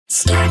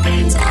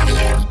Starbane's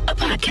Audio,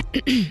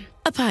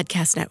 a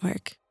podcast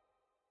network.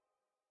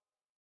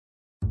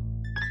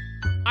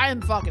 I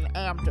am fucking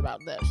amped about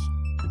this.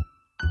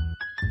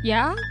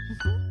 Yeah?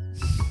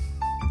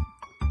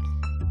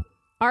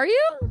 Are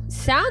you?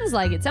 Sounds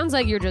like it. Sounds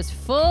like you're just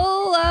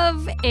full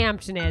of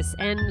ampedness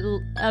and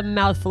a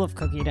mouthful of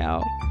cookie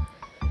dough.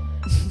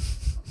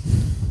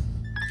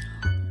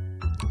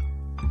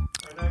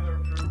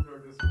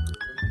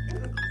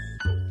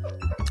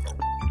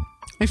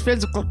 It's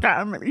physical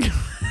comedy.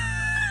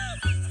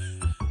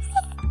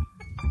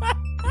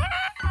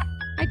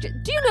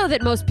 Do you know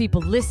that most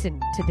people listen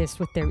to this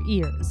with their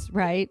ears,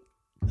 right?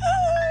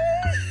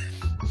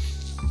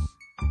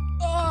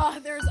 Oh,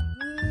 there's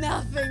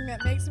nothing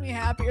that makes me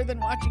happier than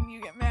watching you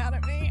get mad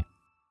at me.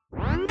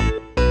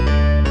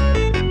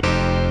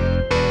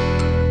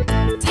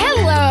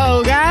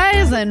 Hello,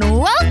 guys, and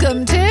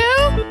welcome to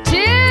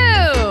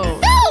Filthy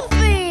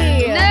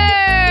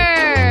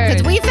Nerds!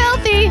 Because we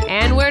filthy.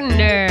 And we're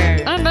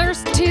nerds. And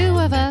there's two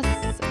of us.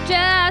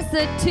 Just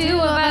the two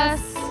of us.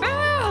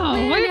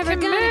 Oh, we're never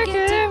gonna make get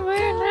it. to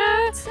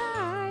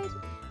outside.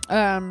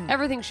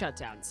 Everything's shut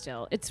down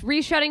still. It's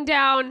re-shutting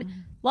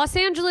down. Los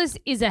Angeles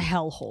is a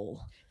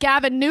hellhole.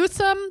 Gavin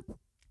Newsom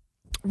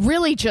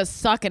really just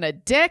sucking a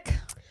dick.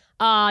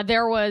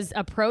 There was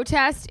a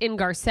protest in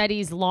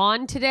Garcetti's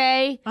lawn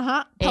today.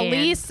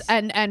 Police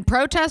and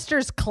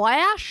protesters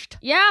clashed.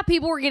 Yeah,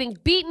 people were getting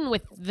beaten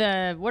with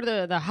the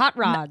hot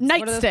rods? What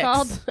are those nightsticks.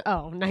 called?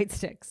 Oh,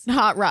 nightsticks.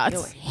 Hot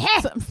rods.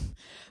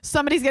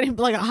 Somebody's getting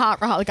like a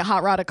hot rod,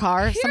 a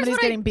car. Somebody's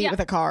getting beat with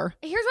a car.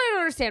 Here's what I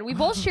don't understand. We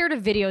both shared a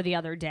video the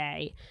other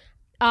day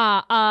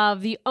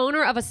of the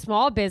owner of a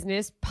small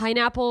business,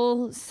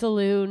 Pineapple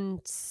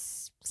Saloon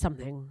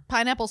something.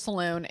 Pineapple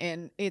Saloon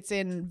it's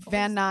in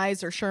Van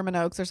Nuys or Sherman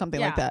Oaks or something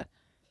like that.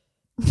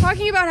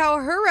 Talking about how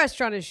her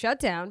restaurant is shut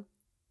down.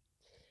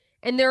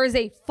 And there is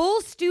a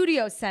full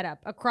studio set up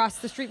across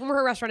the street from where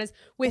her restaurant is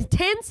with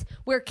tents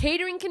where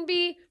catering can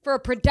be for a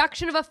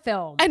production of a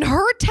film. And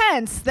her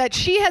tents that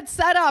she had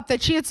set up,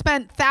 that she had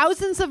spent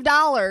thousands of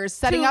dollars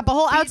setting up a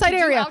whole outside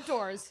area.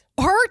 Outdoors.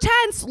 Her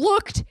tents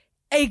looked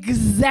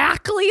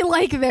exactly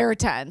like their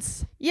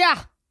tents.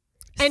 Yeah.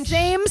 And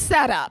same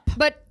setup.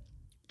 But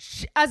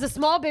as a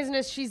small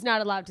business, she's not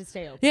allowed to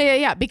stay open.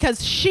 Yeah.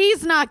 Because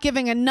she's not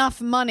giving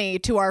enough money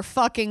to our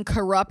fucking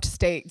corrupt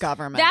state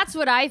government. That's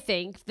what I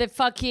think. The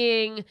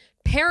fucking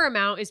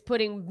Paramount is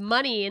putting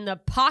money in the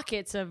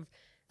pockets of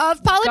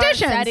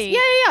politicians. Garcetti.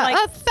 Yeah.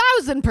 Like,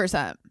 1,000%.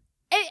 And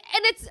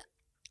it's,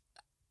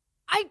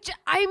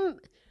 I'm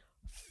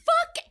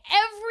fuck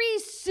every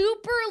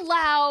super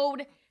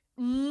loud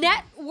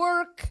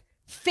network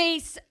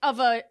face of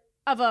a.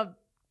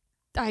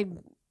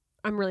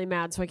 I'm really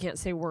mad, so I can't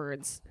say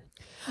words.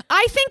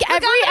 I think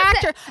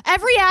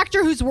every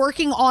actor who's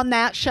working on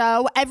that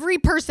show, every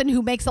person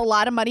who makes a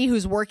lot of money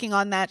who's working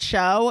on that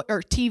show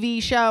or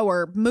TV show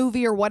or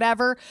movie or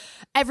whatever,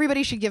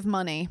 everybody should give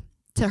money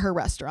to her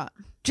restaurant.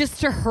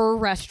 Just to her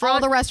restaurant? All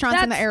the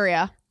restaurants in the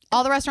area.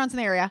 All the restaurants in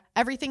the area.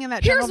 Everything in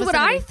that general vicinity.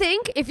 Here's what I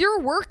think. If you're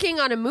working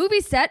on a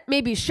movie set,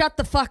 maybe shut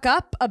the fuck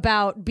up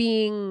about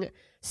being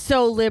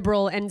so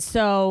liberal and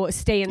so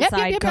stay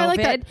inside COVID. I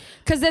like that.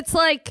 Because it's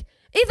like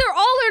either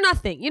all or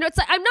nothing. You know, it's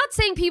like, I'm not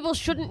saying people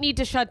shouldn't need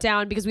to shut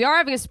down because we are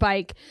having a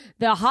spike.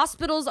 The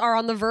hospitals are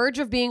on the verge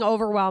of being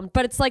overwhelmed.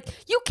 But it's like,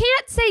 you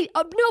can't say,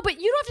 no, but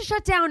you don't have to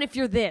shut down if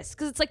you're this.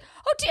 Because it's like,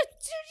 oh, do you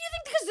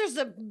think because there's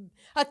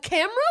a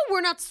camera,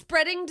 we're not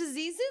spreading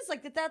diseases?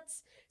 Like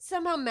that's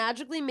somehow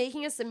magically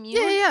making us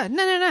immune? Yeah.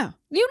 No.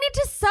 You need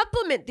to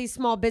supplement these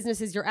small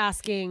businesses you're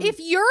asking. If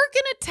you're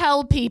going to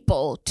tell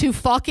people to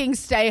fucking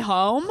stay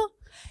home,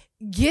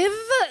 give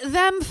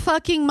them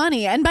fucking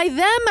money. And by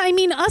them, I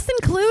mean us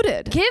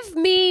included. Give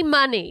me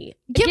money.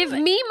 Give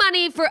me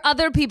money for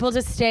other people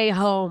to stay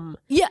home.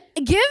 Yeah,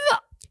 give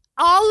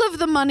all of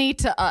the money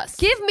to us.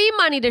 Give me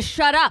money to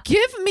shut up.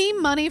 Give me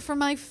money for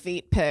my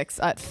feet pics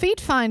at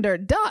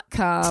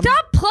feetfinder.com.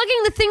 Stop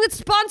plugging the thing that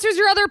sponsors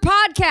your other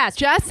podcast.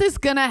 Jess is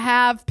going to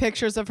have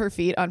pictures of her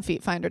feet on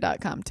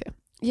feetfinder.com too.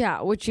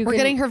 Yeah, which We're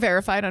getting her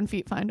verified on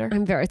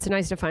FeetFinder. It's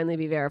nice to finally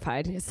be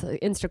verified.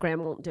 Instagram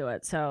won't do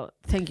it, so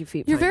thank you,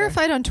 FeetFinder. You're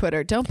verified on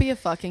Twitter. Don't be a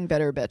fucking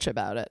bitter bitch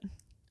about it.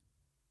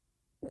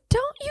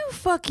 Don't you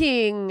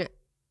fucking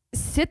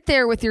sit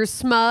there with your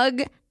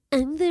smug,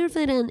 I'm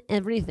verified on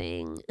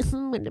everything,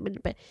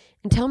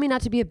 and tell me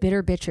not to be a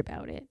bitter bitch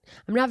about it.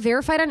 I'm not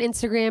verified on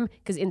Instagram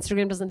because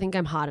Instagram doesn't think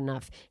I'm hot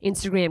enough.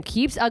 Instagram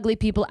keeps ugly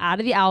people out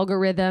of the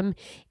algorithm.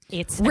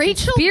 It's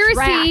Rachel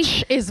conspiracy.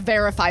 Dratch is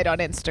verified on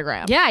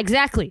Instagram. Yeah,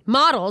 exactly.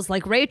 Models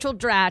like Rachel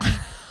Dratch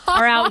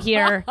are out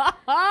here.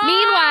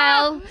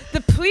 Meanwhile,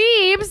 the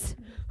plebes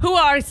who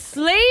are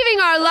slaving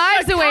our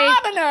lives away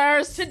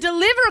commoners to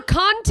deliver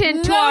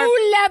content to our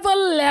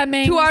level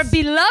lemmings, to our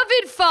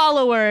beloved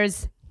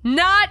followers.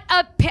 Not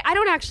a I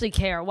don't actually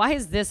care. Why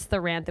is this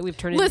the rant that we've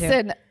turned into?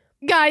 Listen,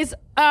 guys,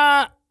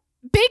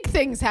 big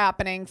things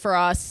happening for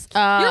us.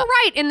 You're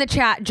right in the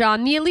chat,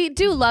 John. The elite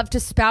do love to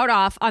spout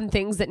off on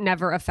things that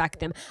never affect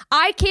them.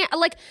 I can't,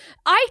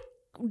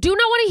 do not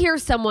want to hear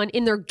someone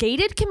in their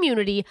gated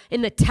community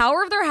in the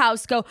tower of their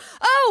house go,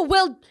 oh,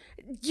 well,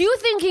 you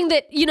thinking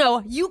that,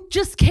 you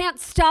just can't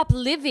stop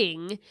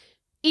living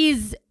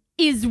is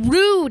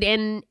rude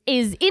and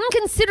is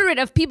inconsiderate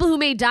of people who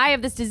may die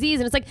of this disease.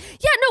 And it's like,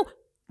 yeah, no,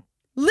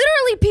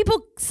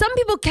 literally some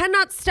people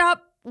cannot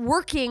stop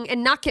working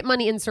and not get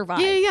money and survive.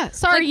 Yeah.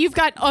 Sorry, you've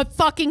got a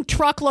fucking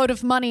truckload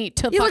of money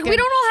to fucking... Like, we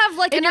don't all have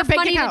like in enough your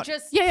bank money account. to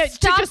just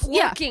stop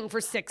working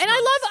for 6 months. And I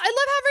love how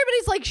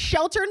everybody's like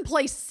shelter in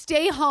place,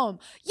 stay home.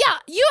 Yeah,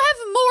 you have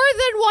more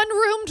than one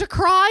room to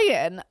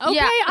cry in. Okay,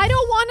 Yeah. I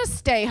don't want to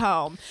stay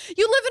home.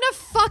 You live in a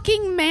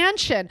fucking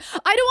mansion.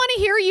 I don't want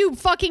to hear you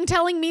fucking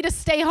telling me to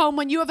stay home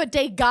when you have a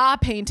Degas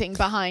painting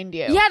behind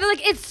you. Yeah, they're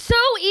like, it's so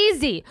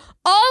easy.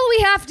 All we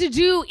have to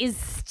do is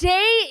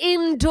stay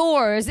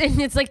indoors. And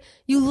it's like,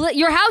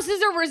 your house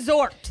is a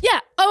resort. Yeah.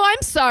 Oh,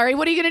 I'm sorry.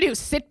 What are you going to do?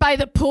 Sit by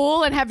the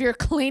pool and have your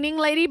cleaning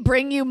lady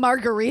bring you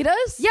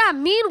margaritas? Yeah,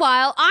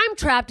 meanwhile, I'm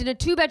trapped in a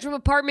 2-bedroom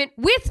apartment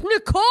with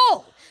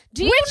Nicole.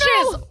 Which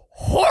is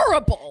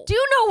horrible. Do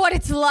you know what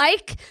it's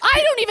like?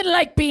 I don't even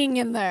like being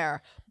in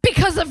there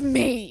because of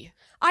me.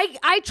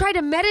 I try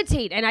to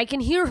meditate and I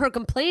can hear her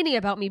complaining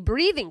about me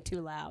breathing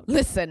too loud.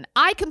 Listen,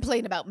 I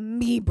complain about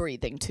me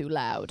breathing too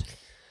loud.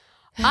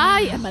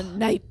 I am a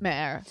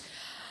nightmare.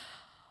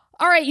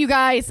 All right, you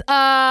guys.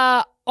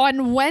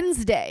 On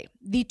Wednesday,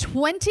 the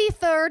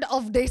 23rd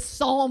of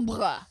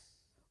December,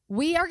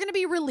 we are going to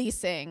be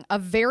releasing a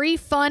very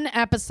fun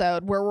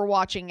episode where we're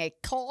watching a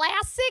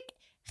classic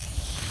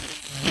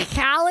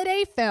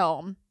holiday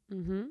film,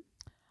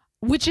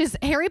 which is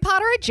Harry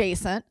Potter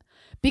adjacent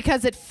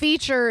because it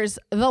features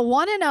the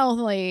one and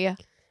only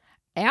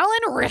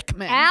Alan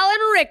Rickman. Alan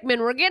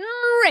Rickman. We're getting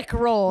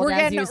Rickrolled. We're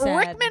getting as you said.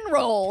 Rickman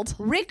rolled.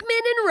 Rickman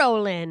and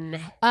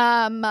rolling.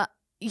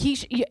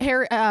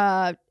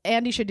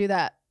 Andy should do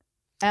that.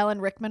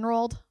 Alan Rickman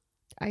rolled.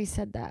 I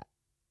said that.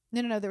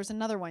 No. There was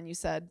another one you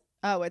said.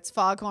 Oh, it's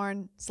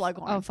Foghorn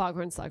Slughorn. Oh,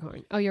 Foghorn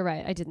Slughorn. Oh, you're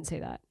right. I didn't say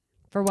that.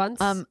 For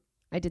once,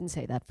 I didn't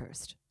say that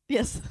first.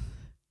 Yes.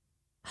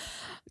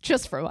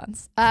 Just for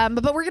once.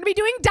 But we're gonna be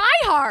doing Die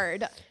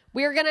Hard.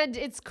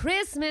 It's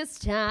Christmas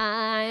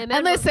time.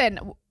 And listen,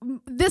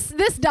 this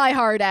Die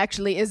Hard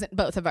actually isn't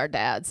both of our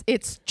dads.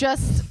 It's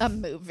just a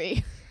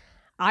movie.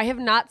 I have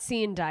not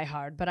seen Die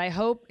Hard, but I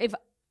hope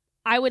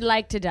I would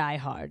like to die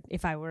hard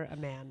if I were a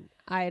man.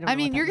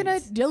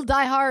 You'll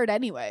die hard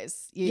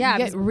anyways. You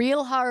get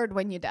real hard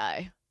when you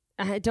die.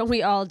 Don't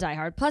we all die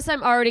hard? Plus,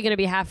 I'm already going to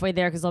be halfway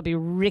there because I'll be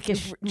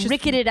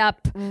ricketed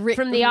up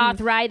from the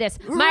arthritis.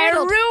 My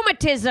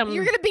rheumatism.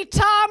 You're going to be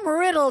Tom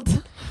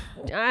riddled.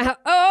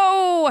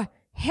 Oh,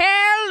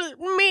 help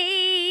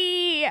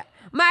me.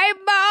 My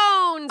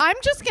bones. I'm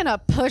just going to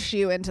push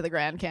you into the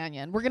Grand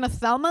Canyon. We're going to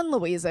Thelma and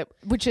Louise it,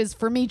 which is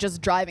for me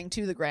just driving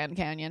to the Grand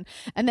Canyon.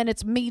 And then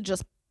it's me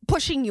just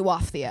pushing you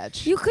off the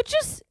edge. You could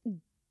just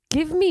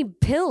give me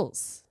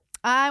pills.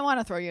 I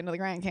want to throw you into the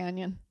Grand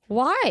Canyon.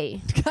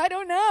 Why? I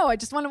don't know. I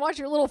just want to watch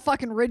your little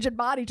fucking rigid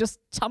body just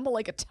tumble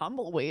like a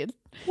tumbleweed.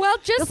 Well, I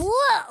just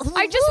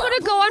want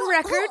to go on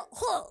record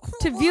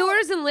to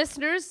viewers and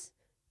listeners.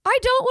 I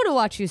don't want to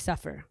watch you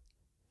suffer.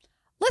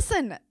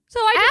 Listen. So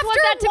I just want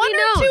that to be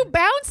known. After 1 or 2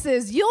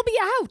 bounces, you'll be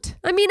out.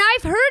 I mean,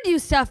 I've heard you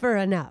suffer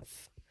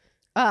enough.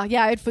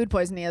 Yeah, I had food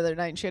poisoning the other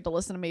night and she had to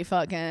listen to me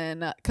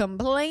fucking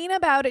complain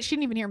about it. She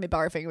didn't even hear me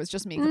barfing. It was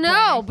just me complaining.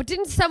 No, but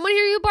didn't someone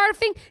hear you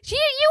barfing? You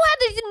had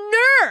the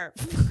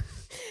nerve.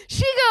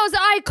 She goes,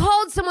 I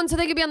called someone so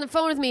they could be on the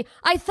phone with me.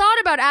 I thought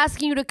about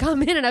asking you to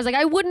come in and I was like,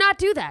 I would not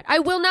do that. I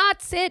will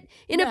not sit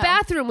in a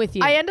bathroom with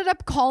you. I ended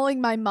up calling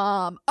my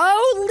mom.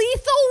 Oh,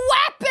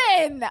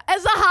 Lethal Weapon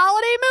as a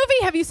holiday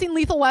movie. Have you seen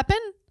Lethal Weapon?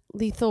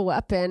 Lethal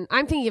Weapon.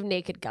 I'm thinking of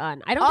Naked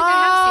Gun. I don't think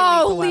I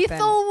have seen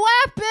Lethal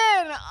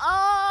Weapon.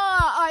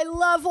 Oh, I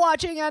love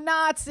watching a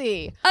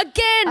Nazi.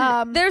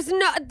 Again, there's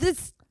no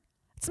this.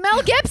 It's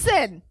Mel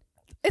Gibson.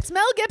 It's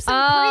Mel Gibson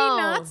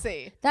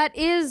pre-Nazi. That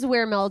is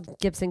where Mel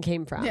Gibson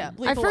came from. Yeah,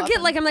 I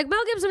forget. Weapon. I'm like, Mel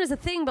Gibson is a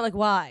thing, but like,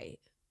 why?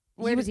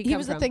 Where does he come from? He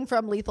was a thing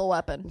from Lethal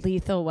Weapon.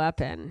 Lethal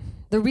Weapon.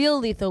 The real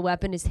Lethal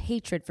Weapon is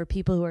hatred for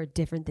people who are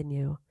different than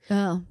you.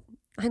 Oh.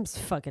 I'm a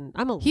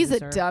loser. He's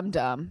a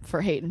dum-dum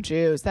for hating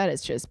Jews. That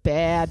is just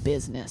bad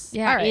business.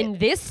 Yeah, in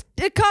this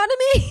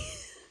economy.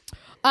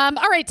 All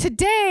right,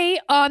 today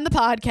on the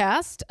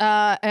podcast,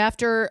 by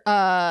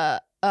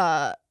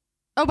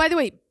the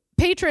way,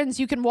 patrons,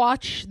 you can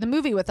watch the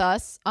movie with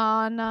us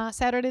on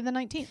Saturday the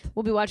 19th.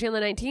 We'll be watching on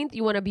the 19th.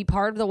 You want to be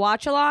part of the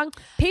watch along?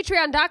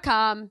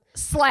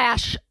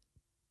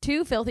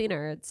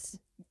 Patreon.com/2filthynerds.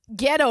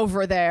 Get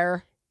over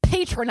there.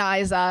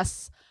 Patronize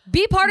us.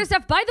 Be part of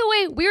stuff. By the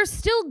way, we're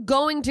still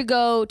going to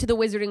go to the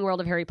Wizarding World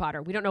of Harry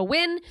Potter. We don't know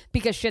when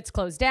because shit's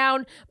closed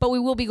down, but we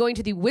will be going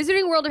to the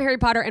Wizarding World of Harry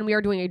Potter and we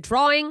are doing a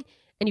drawing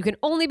and you can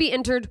only be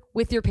entered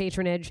with your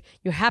patronage.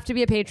 You have to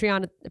be a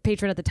patron at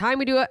the time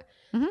we do it.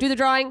 Mm-hmm. Do the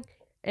drawing.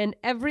 And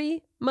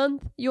every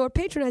month you're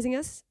patronizing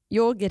us,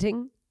 you're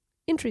getting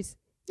entries.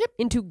 Yep.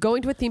 Into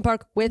going to a theme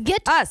park with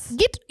us.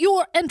 Get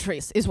your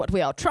entries is what we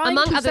are trying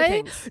Among to other say.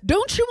 Things.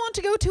 Don't you want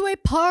to go to a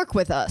park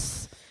with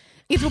us?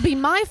 It'll be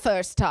my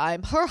first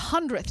time, her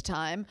 100th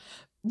time.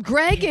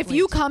 Greg, if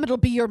you come, it'll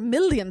be your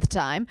 1,000,000th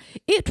time.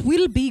 It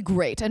will be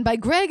great. And by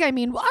Greg, I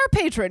mean our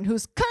patron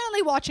who's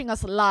currently watching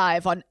us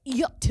live on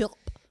YouTube.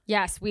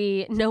 Yes,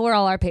 we know where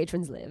all our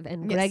patrons live.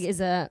 And Greg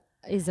is a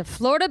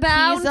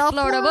Florida-bound He's a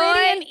Florida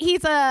Floridian. boy.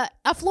 He's a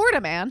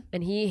Florida man.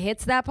 And he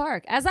hits that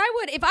park. As I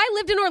would. If I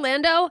lived in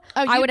Orlando,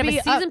 I you'd would have be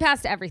a season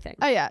pass to everything.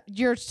 Oh, yeah.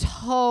 You're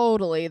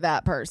totally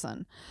that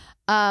person.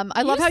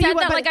 I love how said you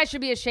went that like I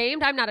should be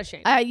ashamed. I'm not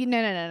ashamed.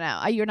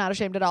 No. You're not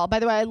ashamed at all. By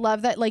the way, I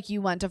love that like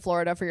you went to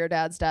Florida for your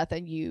dad's death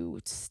and you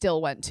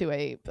still went to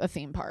a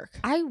theme park.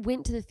 I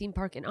went to the theme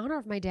park in honor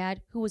of my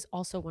dad, who was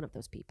also one of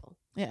those people.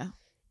 Yeah.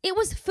 It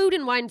was Food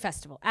and Wine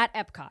Festival at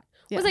Epcot.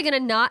 Yeah. Was I going to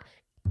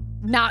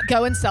not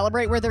go and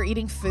celebrate where they're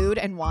eating food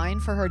and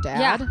wine for her dad?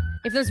 Yeah.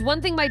 If there's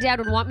one thing my dad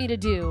would want me to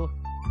do,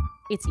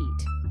 it's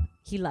eat.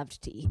 He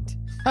loved to eat.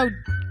 Oh,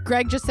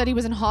 Greg just said he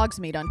was in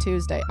Hogsmeade on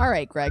Tuesday. All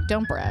right, Greg,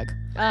 don't brag.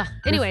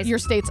 Anyways. Your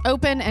state's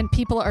open and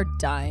people are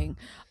dying.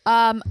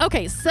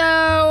 Okay,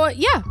 so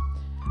yeah.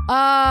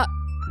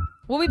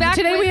 We'll be back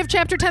today. We have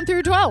chapter 10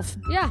 through 12.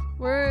 Yeah,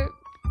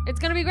 it's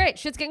gonna be great.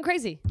 Shit's getting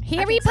crazy.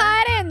 Harry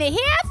Potter and the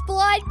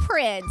Half-Blood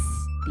Prince.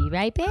 Be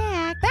right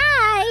back.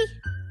 Bye.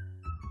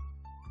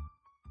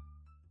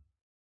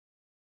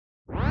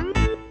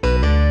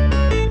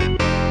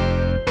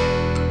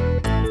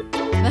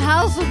 The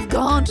house is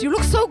gaunt. You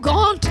look so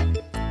gaunt.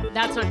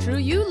 That's not true.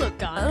 You look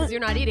gone because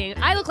you're not eating.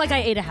 I look like I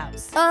ate a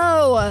house.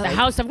 Oh. The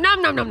house of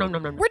nom nom nom nom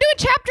nom nom. We're doing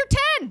chapter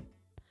 10.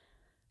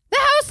 The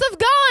house of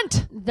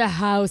gaunt. The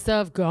house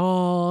of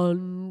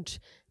gaunt.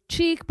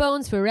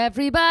 Cheekbones for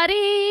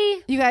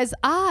everybody. You guys,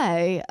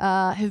 I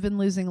have been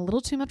losing a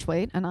little too much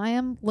weight and I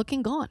am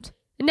looking gaunt.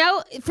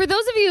 Now, for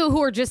those of you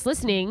who are just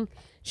listening,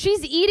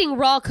 she's eating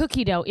raw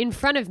cookie dough in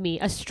front of me,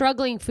 a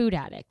struggling food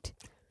addict.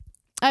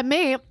 And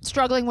me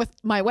struggling with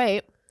my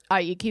weight,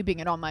 i.e. keeping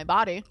it on my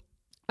body.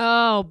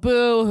 Oh,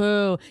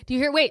 boo-hoo. Do you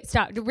hear? Wait,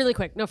 stop. Really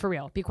quick. No, for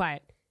real. Be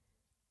quiet.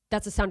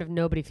 That's the sound of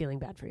nobody feeling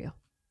bad for you.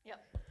 Yep.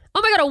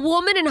 Oh my God, a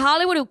woman in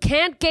Hollywood who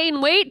can't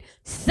gain weight?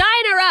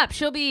 Sign her up.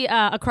 She'll be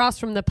across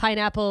from the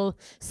Pineapple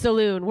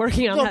Saloon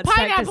working on that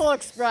Pineapple site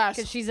Express.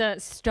 because she's a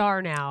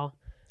star now.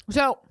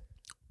 So,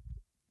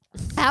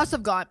 House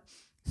of Gaunt.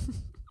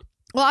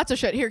 Lots of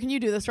shit. Here, can you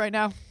do this right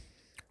now?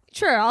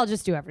 Sure, I'll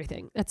just do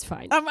everything. That's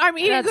fine. I'm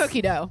eating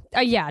cookie dough.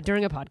 Yeah,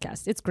 during a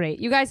podcast. It's great.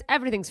 You guys,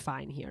 everything's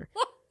fine here.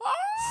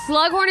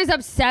 Slughorn is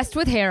obsessed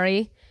with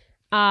Harry,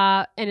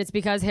 and it's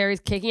because Harry's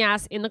kicking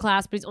ass in the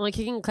class, but he's only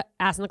kicking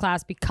ass in the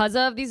class because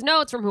of these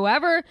notes from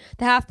whoever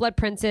the Half-Blood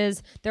Prince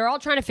is. They're all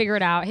trying to figure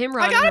it out. Him,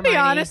 Ron, I gotta and be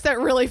Hermione. honest, that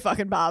really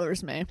fucking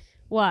bothers me.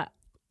 What?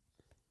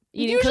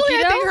 Eating Usually cookie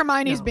I think dough?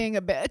 Hermione's No. being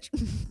a bitch.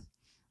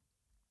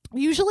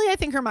 Usually I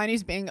think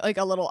Hermione's being like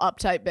a little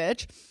uptight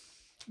bitch.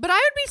 But I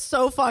would be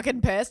so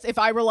fucking pissed if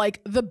I were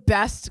like the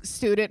best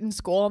student in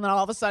school and then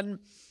all of a sudden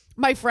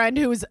my friend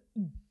who's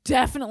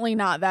definitely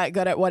not that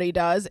good at what he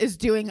does is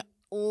doing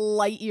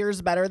light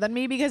years better than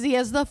me because he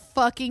has the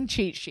fucking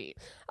cheat sheet.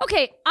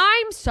 Okay,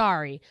 I'm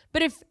sorry,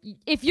 but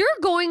if you're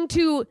going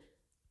to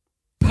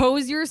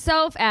pose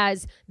yourself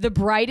as the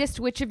brightest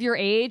witch of your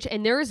age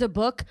and there is a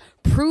book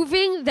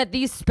proving that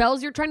these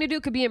spells you're trying to do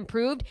could be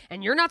improved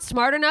and you're not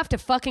smart enough to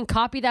fucking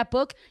copy that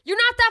book, you're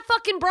not that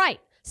fucking bright.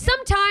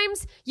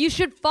 Sometimes you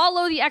should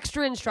follow the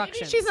extra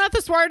instructions. Maybe she's not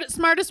the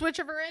smartest witch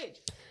of her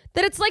age.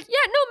 That it's like,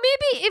 yeah, no,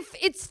 maybe if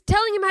it's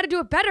telling him how to do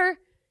it better,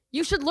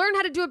 you should learn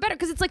how to do it better.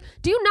 Because it's like,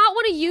 do you not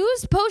want to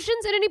use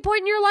potions at any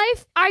point in your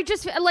life? I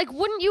just, like,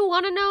 wouldn't you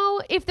want to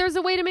know if there's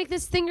a way to make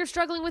this thing you're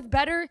struggling with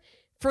better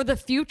for the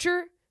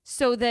future?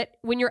 So that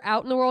when you're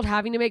out in the world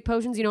having to make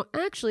potions, you know,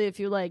 actually, if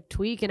you like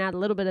tweak and add a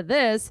little bit of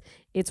this,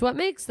 it's what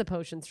makes the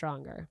potion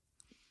stronger.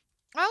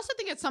 I also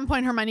think at some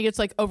point Hermione gets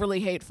like overly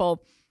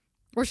hateful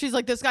where she's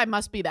like, this guy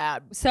must be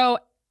bad. So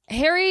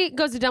Harry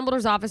goes to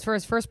Dumbledore's office for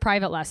his first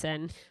private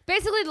lesson.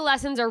 Basically, the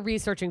lessons are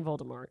researching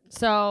Voldemort.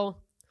 So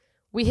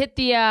we hit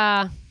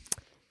the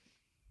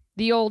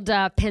old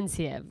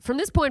pensieve. From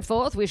this point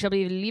forth, we shall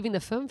be leaving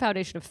the firm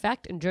foundation of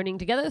fact and journeying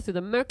together through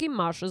the murky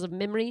marshes of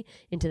memory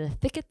into the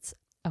thickets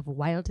of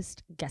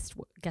wildest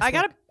guesswork. I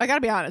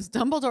gotta be honest.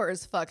 Dumbledore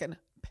is fucking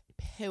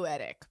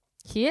poetic.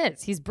 He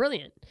is. He's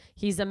brilliant.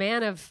 He's a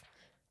man of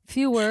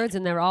few words,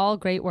 and they're all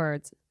great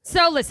words.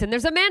 So listen,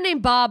 there's a man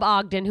named Bob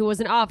Ogden who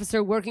was an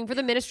officer working for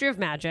the Ministry of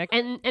Magic,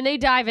 and they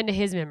dive into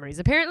his memories.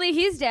 Apparently,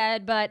 he's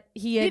dead, but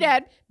he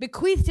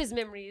bequeathed his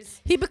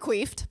memories. He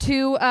bequeathed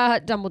to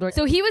Dumbledore.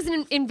 So he was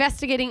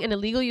investigating an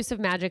illegal use of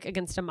magic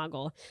against a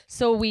Muggle.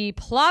 So we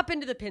plop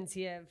into the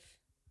pensieve.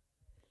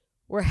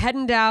 We're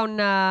heading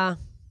down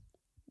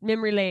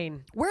memory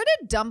lane. Where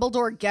did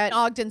Dumbledore get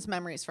Ogden's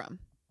memories from?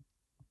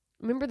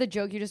 Remember the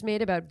joke you just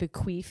made about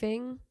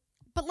bequeathing?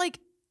 But like,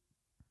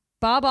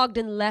 Bob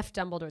Ogden left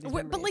Dumbledore these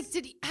memories. But like,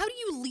 how do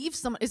you leave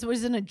someone?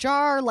 Was it in a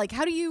jar? Like,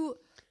 how do you?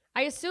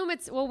 I assume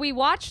we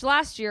watched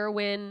last year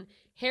when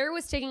Harry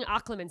was taking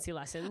occlumency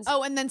lessons.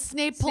 Oh, and then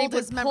Snape pulled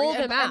his memory pulled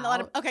him and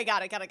let out. Okay,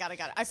 got it.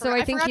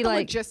 I think forgot he the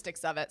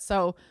logistics of it.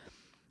 So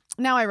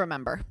now I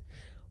remember.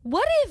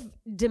 What if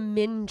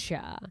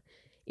dementia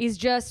is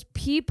just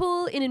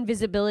people in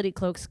invisibility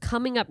cloaks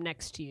coming up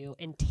next to you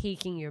and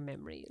taking your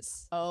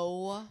memories.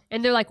 Oh.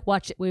 And they're like,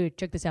 watch it. Wait,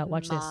 check this out.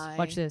 Watch this. My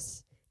Watch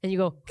this. And you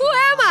go, who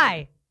am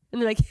I?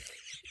 And they're like, I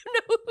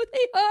don't know who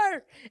they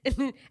are. And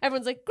then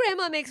everyone's like,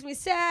 Grandma makes me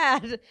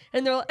sad.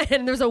 And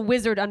there's a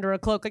wizard under a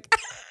cloak like,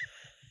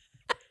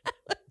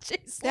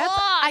 she's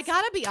I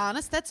gotta be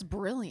honest, that's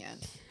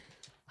brilliant.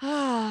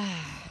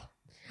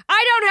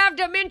 I don't have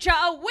dementia.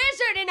 A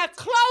wizard in a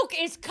cloak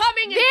is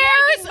coming and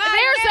taking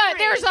my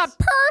There's a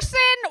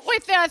person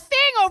with a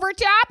thing over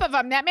top of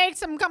them that makes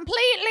them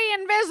completely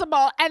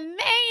invisible, and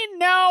they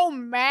know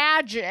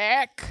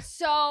magic.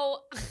 So,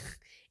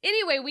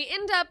 anyway, we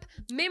end up,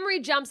 memory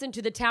jumps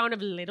into the town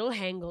of Little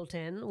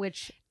Hangleton,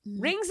 which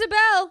rings a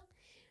bell.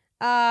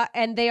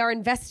 And they are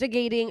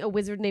investigating a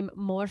wizard named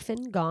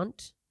Morphin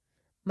Gaunt.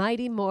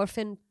 Mighty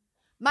Morphin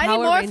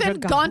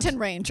Gaunton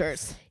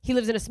Rangers. He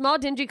lives in a small,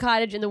 dingy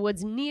cottage in the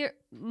woods near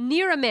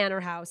a manor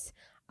house.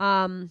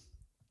 Bob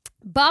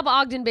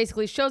Ogden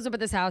basically shows up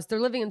at this house. They're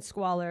living in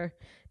squalor.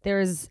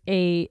 There's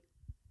a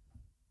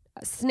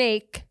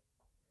snake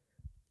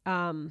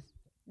Nailed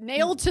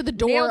to the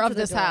door of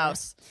this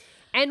house.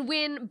 And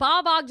when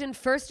Bob Ogden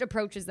first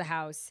approaches the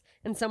house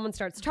and someone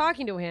starts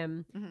talking to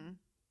him,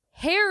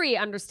 Harry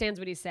understands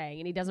what he's saying,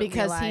 and he doesn't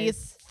because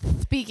realize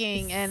he's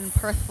speaking in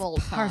Perthel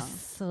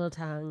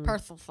tongue.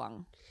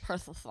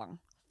 Perthel tongue.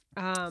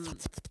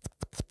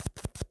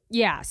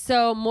 Yeah,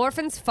 so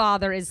Morphin's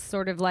father is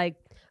sort of like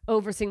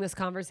overseeing this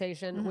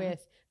conversation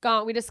with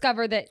Gaunt. We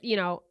discover that,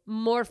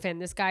 Morphin,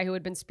 this guy who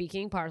had been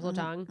speaking Parcel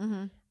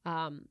tongue,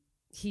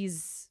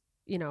 he's,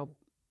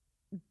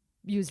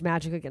 used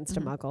magic against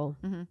a muggle.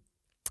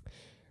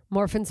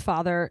 Morphin's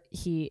father,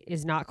 he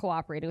is not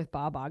cooperating with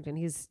Bob Ogden.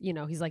 He's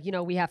like,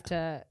 we have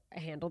to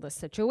handle this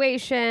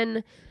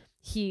situation.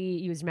 He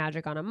used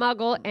magic on a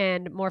muggle,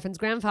 and Morphin's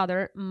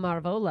grandfather,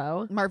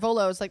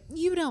 Marvolo is like,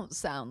 you don't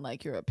sound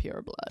like you're a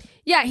pureblood.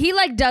 Yeah, he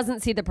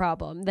doesn't see the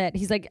problem. That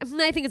he's like,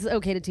 I think it's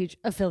okay to teach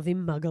a filthy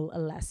muggle a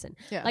lesson.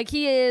 Yeah. Like,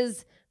 he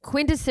is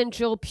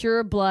quintessential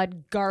pure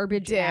blood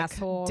garbage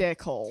asshole.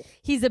 Dickhole.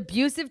 He's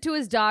abusive to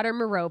his daughter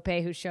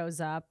Merope, who shows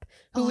up,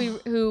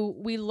 who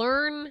we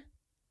learn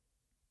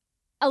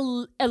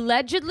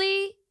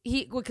allegedly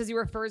because he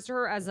refers to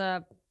her as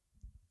a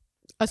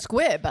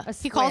squib.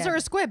 He calls her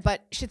a squib,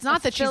 but it's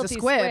not that she's a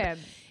squib.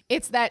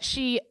 It's that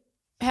she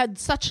had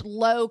such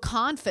low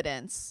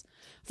confidence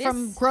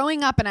from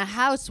growing up in a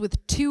house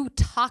with two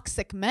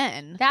toxic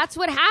men. That's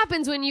what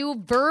happens when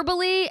you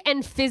verbally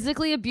and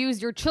physically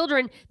abuse your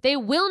children. They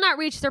will not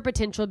reach their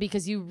potential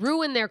because you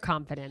ruin their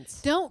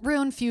confidence. Don't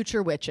ruin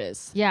future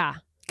witches. Yeah.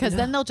 Because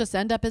then they'll just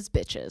end up as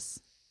bitches.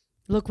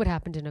 Look what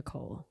happened to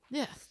Nicole.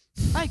 Yeah.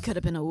 I could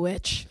have been a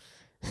witch.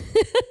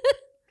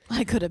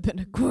 I could have been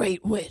a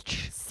great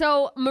witch.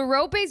 So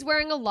Merope's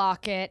wearing a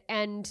locket,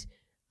 and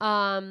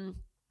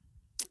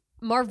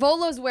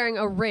Marvolo's wearing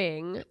a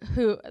ring.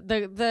 Who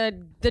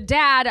the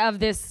dad of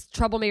this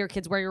troublemaker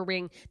kid's wearing a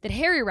ring that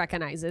Harry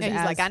recognizes. And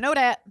he's like, I know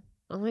that.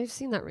 Oh, I've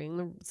seen that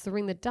ring. It's the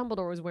ring that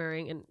Dumbledore was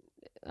wearing,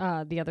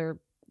 and the other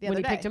when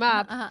he day. Picked him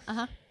up.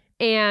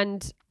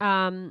 And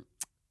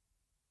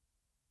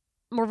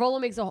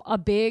Marvolo makes a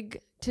big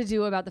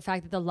to-do about the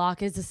fact that the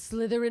locket is a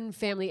Slytherin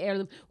family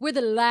heirloom. We're the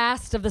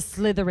last of the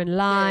Slytherin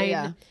line.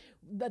 Yeah.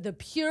 The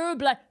pure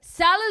blood.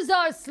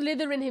 Salazar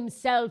Slytherin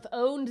himself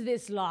owned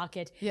this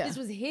locket. Yeah. This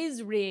was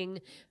his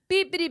ring.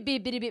 Beep-bitty,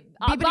 beep-bitty, beep.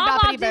 Bob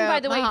Ogden,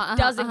 by the way,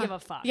 doesn't give a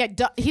fuck. Yeah,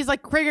 he's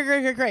like,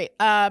 great.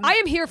 I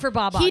am here for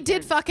Bob Ogden. He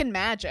did fucking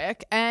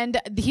magic,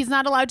 and he's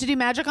not allowed to do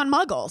magic on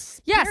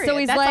muggles. Yeah, period. so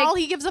he's That's all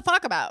he gives a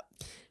fuck about.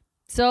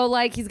 So,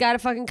 he's got to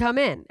fucking come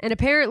in. And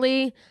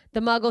apparently, the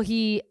muggle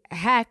he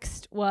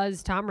hexed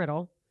was Tom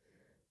Riddle.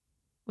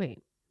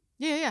 Wait.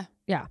 Yeah.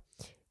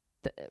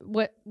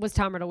 What was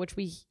Tom Riddle, which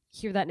we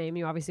hear that name.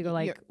 You obviously go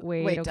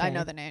wait, okay. I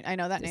know the name. I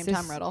know that name,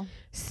 Tom Riddle.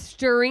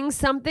 Stirring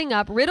something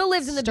up. Riddle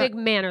lives in the big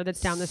manor that's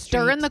down the street.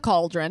 Stirring the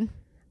cauldron.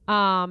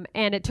 And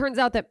it turns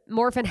out that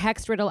Morphin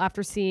hexed Riddle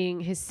after seeing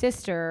his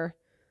sister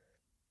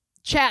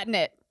chatting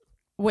it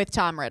with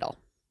Tom Riddle.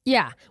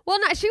 Yeah. Well,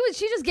 she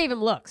just gave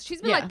him looks.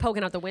 She's been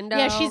poking out the window.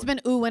 Yeah, she's been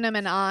oohing him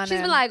and on.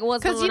 She's been like,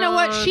 what's going on? Because you know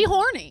what? She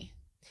horny.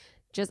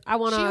 She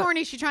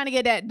horny. She trying to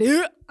get that.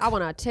 I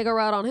want to take her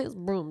out on his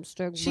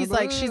broomstick. She's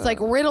like,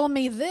 riddle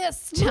me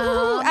this,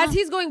 Tom. As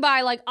he's going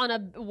by on a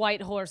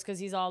white horse because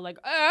he's all like,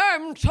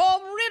 I'm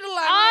Tom Riddle.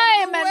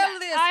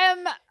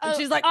 And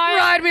she's like,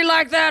 ride me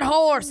like that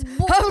horse.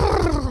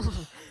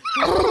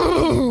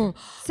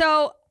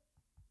 So,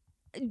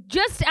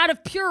 just out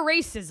of pure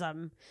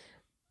racism,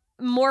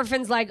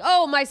 Morphin's like,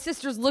 oh, my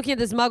sister's looking at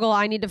this muggle.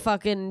 I need to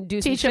fucking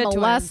teach him a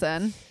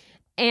lesson.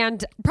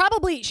 And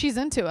probably she's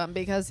into him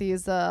because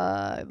he's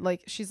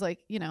she's like,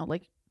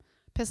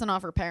 pissing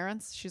off her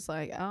parents. She's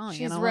like, oh,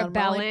 she's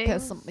rebelling.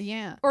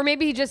 Yeah. Or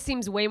maybe he just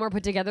seems way more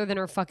put together than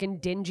her fucking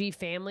dingy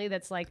family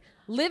that's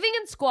living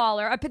in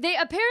squalor. They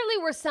apparently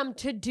were some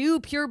to-do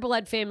pure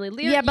blood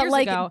family years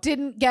ago.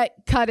 Didn't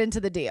get cut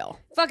into the deal.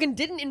 Fucking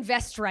didn't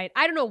invest right.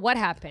 I don't know what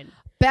happened.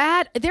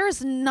 bad.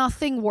 There's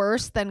nothing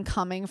worse than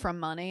coming from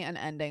money and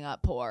ending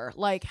up poor.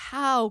 Like,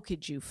 how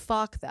could you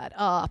fuck that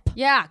up?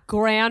 Yeah,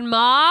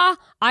 Grandma.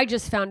 I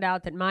just found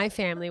out that my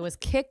family was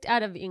kicked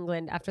out of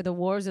England after the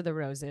Wars of the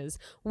Roses.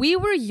 We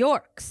were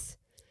Yorks.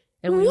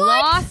 And we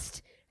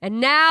lost. And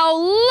now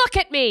look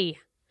at me.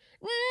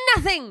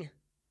 Nothing.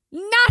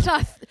 Not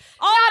a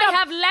I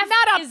have left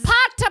not a is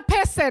pot to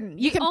piss in.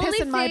 You can piss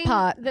in my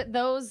pot. That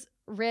those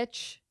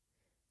rich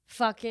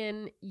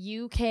fucking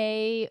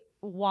UK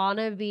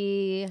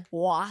wannabe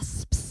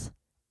Wasps.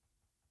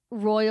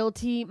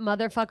 royalty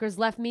motherfuckers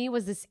left me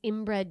was this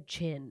inbred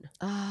chin.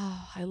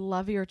 Oh, I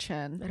love your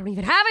chin. I don't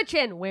even have a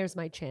chin. Where's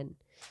my chin?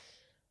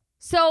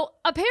 So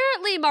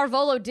apparently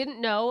Marvolo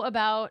didn't know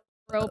about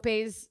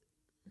Rope's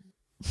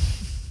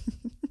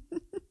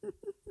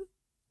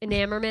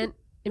enamorment,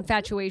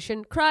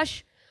 infatuation,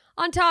 crush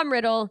on Tom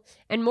Riddle,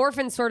 and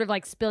Morphin's sort of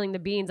like spilling the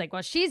beans, like,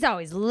 well, she's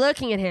always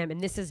looking at him, and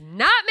this does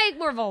not make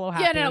Marvolo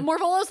happy. Yeah, no,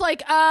 Marvolo's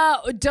like,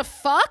 da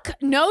fuck?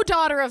 No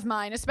daughter of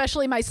mine,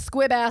 especially my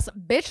squib ass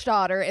bitch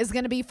daughter, is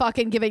gonna be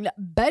fucking giving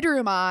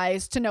bedroom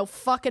eyes to no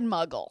fucking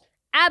muggle.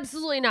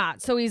 Absolutely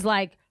not. So he's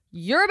like,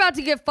 you're about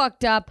to get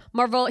fucked up.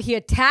 Marvolo, he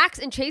attacks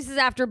and chases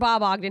after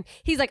Bob Ogden.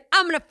 He's like,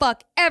 I'm gonna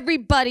fuck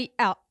everybody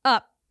up.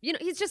 You know,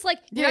 he's just like,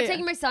 you're not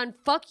taking my son.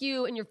 Fuck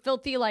you and your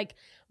filthy, like,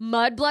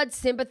 mudblood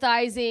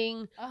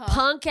sympathizing,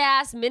 punk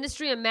ass,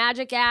 Ministry of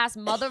Magic ass,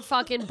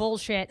 motherfucking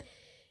bullshit.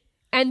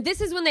 And this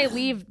is when they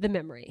leave the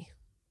memory.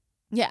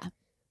 Yeah.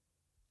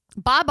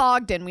 Bob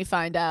Ogden, we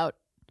find out,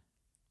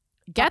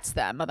 gets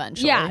them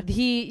eventually. Yeah,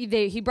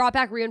 he brought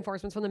back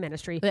reinforcements from the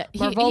Ministry. He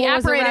Marvolo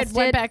was arrested.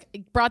 went back,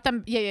 brought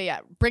them.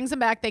 Yeah. Brings them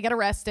back. They get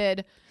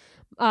arrested.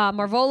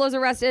 Marvolo's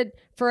arrested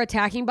for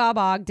attacking Bob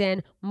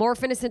Ogden.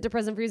 Morphin is sent to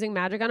prison for using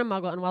magic on a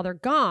muggle. And while they're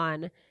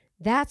gone,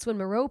 that's when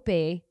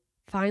Merope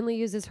finally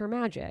uses her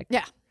magic.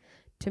 Yeah.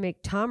 To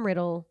make Tom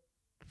Riddle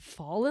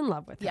fall in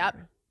love with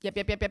her.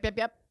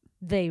 Yep.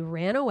 They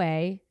ran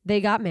away.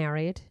 They got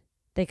married.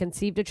 They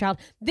conceived a child.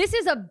 This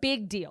is a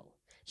big deal.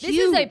 This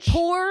is a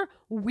poor,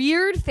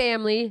 weird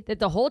family that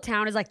the whole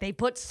town is like, they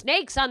put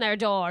snakes on their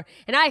door.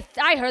 And I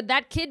heard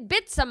that kid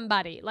bit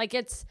somebody. Like,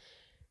 it's...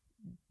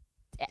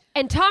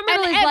 And Tom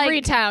Riddle is every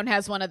like... town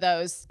has one of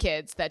those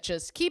kids that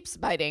just keeps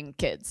biting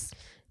kids.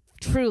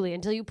 Truly,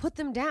 until you put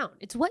them down.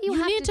 It's what you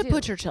have need to do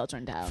put your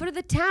children down. for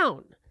the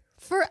town.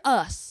 For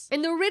us.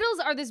 And the Riddles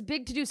are this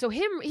big to do. So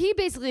he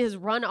basically has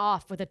run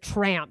off with a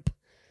tramp.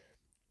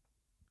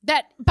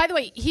 That, by the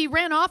way, he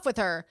ran off with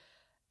her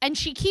and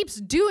she keeps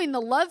doing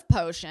the love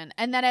potion.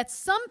 And then at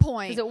some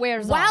point, it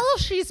wears while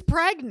off. she's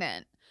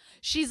pregnant,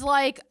 she's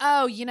like,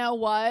 oh, you know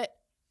what?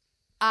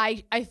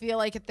 I feel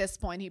like at this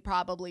point, he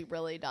probably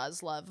really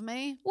does love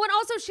me. Well, and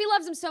also she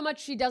loves him so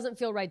much she doesn't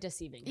feel right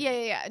deceiving him.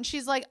 Yeah. And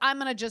she's like, I'm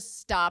going to just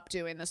stop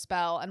doing the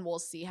spell and we'll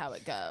see how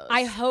it goes.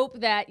 I hope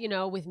that, you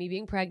know, with me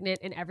being pregnant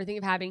and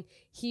everything happening,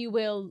 he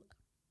will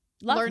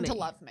learn to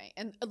love me.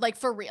 And like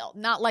for real.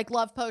 Not like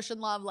love potion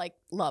love, like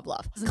love.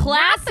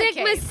 Classic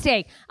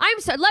mistake. I'm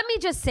sorry. Let me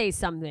just say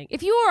something.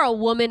 If you are a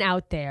woman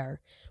out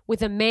there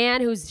with a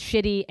man who's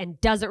shitty and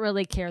doesn't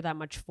really care that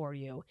much for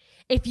you,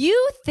 if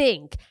you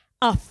think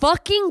a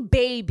fucking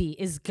baby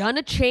is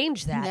gonna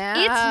change that,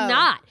 it's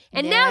not.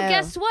 And now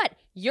guess what?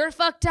 You're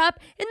fucked up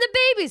and the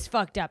baby's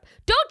fucked up.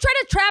 Don't try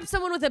to trap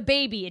someone with a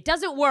baby. It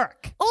doesn't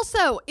work.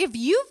 Also, if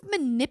you've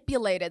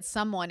manipulated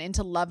someone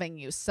into loving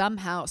you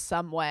somehow,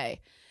 some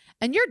way,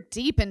 and you're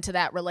deep into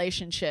that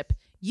relationship,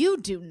 you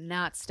do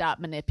not stop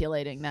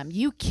manipulating them.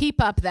 You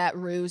keep up that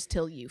ruse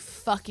till you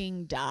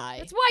fucking die.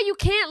 That's why you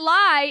can't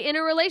lie in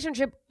a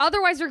relationship.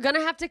 Otherwise, you're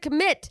gonna have to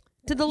commit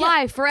to the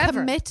lie forever.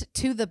 Commit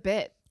to the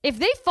bit. If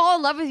they fall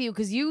in love with you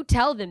because you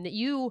tell them that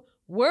you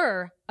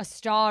were a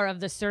star of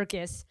the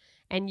circus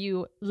and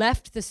you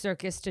left the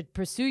circus to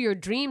pursue your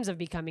dreams of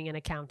becoming an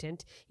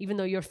accountant, even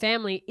though your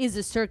family is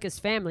a circus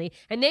family,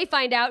 and they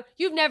find out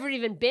you've never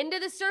even been to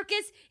the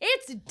circus,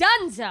 it's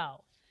donezo.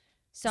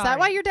 Sorry. Is that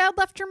why your dad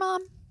left your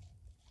mom?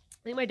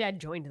 I think my dad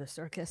joined the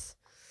circus.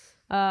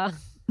 Or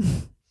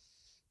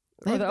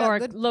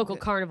a local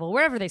carnival,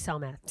 wherever they sell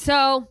meth.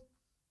 So,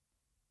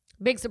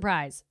 big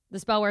surprise. The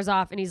spell wears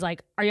off, and he's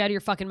like, are you out of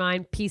your fucking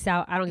mind? Peace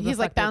out. I don't give a fuck. He's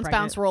like,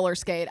 bounce, roller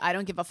skate. I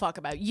don't give a fuck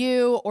about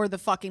you or the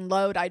fucking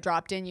load I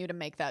dropped in you to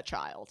make that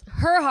child.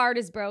 Her heart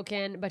is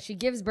broken, but she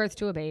gives birth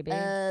to a baby.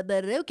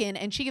 Broken,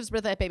 and she gives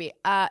birth to that baby.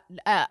 That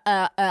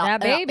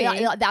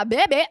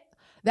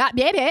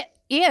baby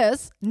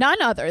is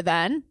none other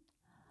than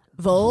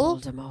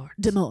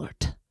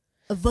Voldemort.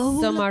 So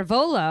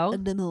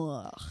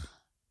Marvolo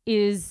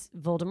is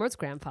Voldemort's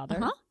grandfather.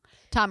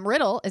 Tom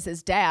Riddle is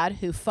his dad,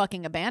 who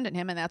fucking abandoned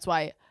him, and that's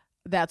why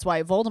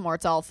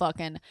Voldemort's all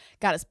fucking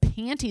got his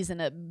panties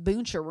in a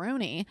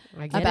booncharoony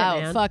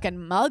about fucking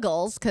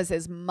muggles, because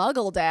his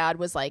muggle dad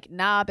was like,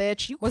 nah,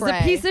 bitch, you was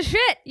a piece of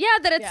shit. Yeah,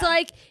 that it's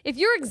like, if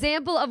your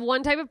example of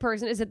one type of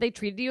person is that they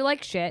treated you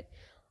like shit,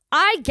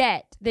 I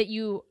get that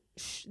you,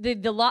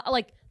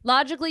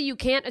 logically, you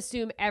can't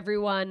assume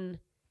everyone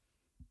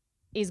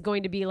is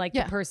going to be like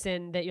Yeah. the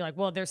person that you're like,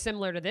 well, they're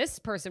similar to this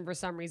person for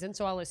some reason,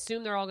 so I'll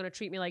assume they're all going to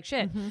treat me like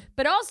shit. Mm-hmm.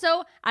 But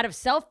also, out of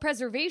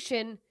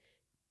self-preservation,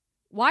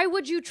 why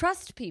would you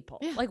trust people?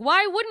 Yeah. Like,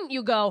 why wouldn't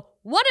you go,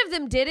 one of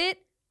them did it,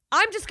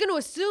 I'm just going to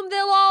assume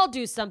they'll all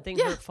do something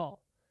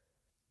hurtful.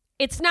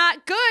 It's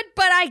not good,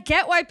 but I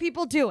get why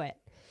people do it.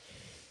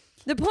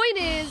 The point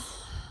is,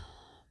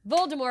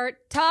 Voldemort,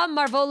 Tom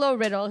Marvolo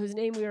Riddle, whose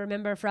name we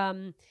remember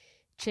from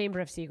Chamber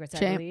of Secrets, I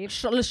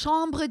believe, Le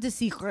Chambre de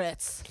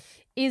Secrets.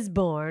 is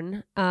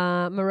born.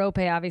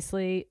 Merope,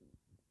 obviously,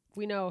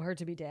 we know her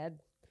to be dead.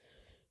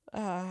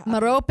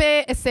 Merope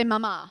et ses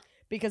mama.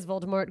 Because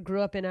Voldemort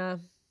grew up in a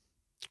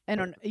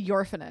And an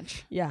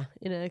orphanage.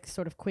 in a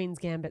sort of Queen's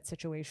Gambit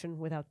situation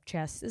without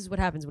chess. This is what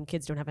happens when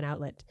kids don't have an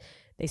outlet.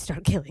 They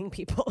start killing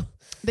people.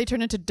 They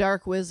turn into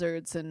dark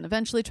wizards and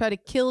eventually try to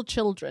kill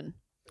children.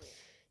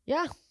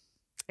 Yeah.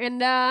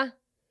 And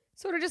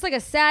sort of just like a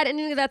sad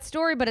ending of that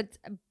story, but it's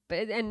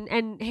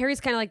and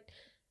Harry's kind of like,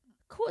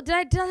 cool, did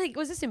I think,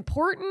 was this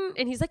important?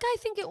 And he's like, I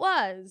think it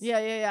was.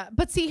 Yeah.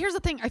 But see, here's the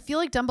thing. I feel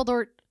like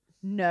Dumbledore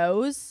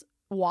knows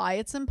why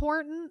it's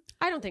important.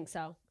 I don't think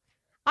so.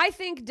 I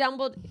think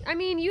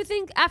you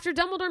think after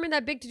Dumbledore made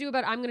that big to do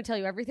about I'm going to tell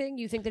you everything,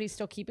 you think that he's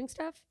still keeping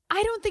stuff?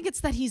 I don't think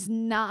it's that he's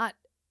not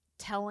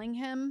telling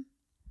him.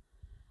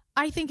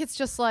 I think it's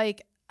just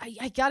like,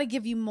 I got to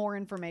give you more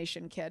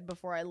information, kid,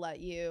 before I let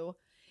you.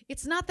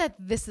 It's not that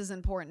this is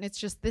important. It's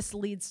just this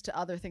leads to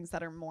other things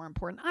that are more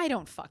important. I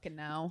don't fucking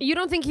know. You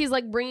don't think he's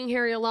like bringing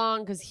Harry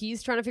along because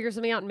he's trying to figure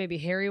something out and maybe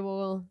Harry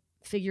will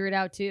figure it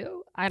out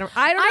too? I don't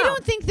know. I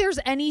don't think there's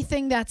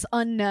anything that's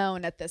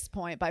unknown at this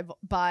point by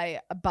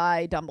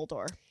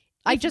Dumbledore.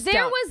 If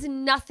there was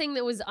nothing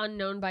that was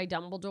unknown by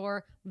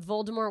Dumbledore,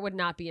 Voldemort would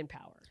not be in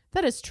power.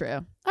 That is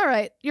true. All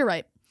right, you're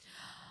right.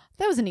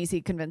 That was an easy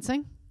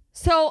convincing.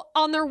 So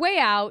on their way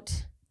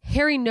out,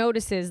 Harry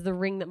notices the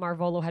ring that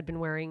Marvolo had been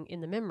wearing in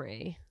the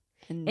memory.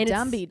 And it's-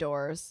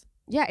 Dumbledore's.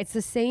 Yeah, it's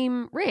the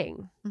same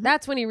ring. Mhm.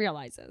 That's when he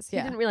realizes. He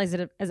Yeah. didn't realize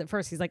it as at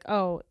first. He's like,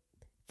 oh,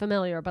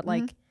 familiar. But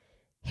like,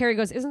 Harry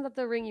goes, isn't that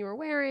the ring you were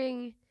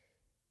wearing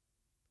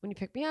when you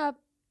picked me up?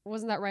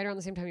 Wasn't that right around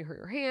the same time you hurt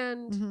your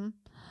hand? Mm-hmm.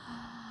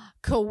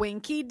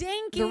 Coinky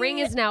dinky. The ring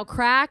is now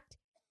cracked.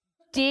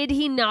 Did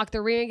he knock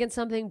the ring against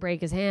something,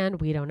 break his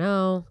hand? We don't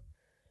know.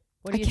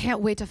 What do I you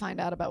can't wait to find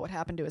out about what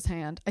happened to his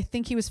hand. I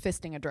think he was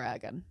fisting a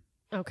dragon.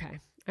 Okay,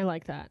 I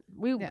like that.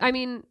 Yeah. I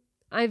mean,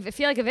 I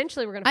feel like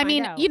eventually we're gonna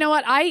find out. You know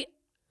what?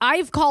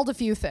 I've called a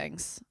few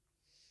things,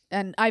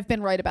 and I've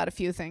been right about a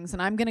few things,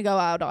 and I'm gonna go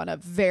out on a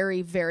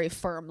very, very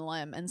firm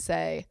limb and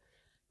say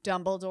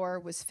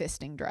Dumbledore was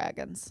fisting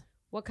dragons.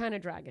 What kind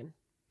of dragon?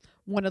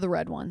 One of the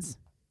red ones.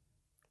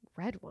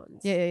 Red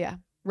ones. Yeah.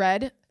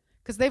 Red,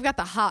 because they've got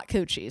the hot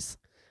coochies.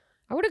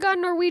 I would have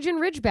gone Norwegian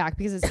Ridgeback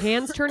because his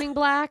hand's turning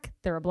black.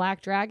 They're a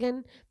black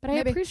dragon, but I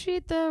Maybe.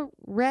 appreciate the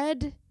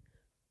red.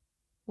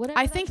 Whatever.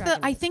 I that think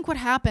dragon is. what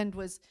happened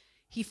was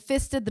he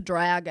fisted the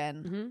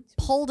dragon,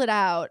 pulled it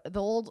out.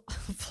 The old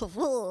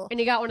And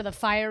he got one of the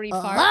fiery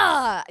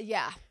farts.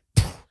 yeah,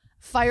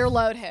 fire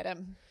load hit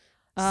him,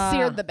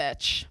 seared the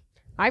bitch.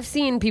 I've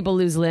seen people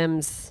lose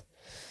limbs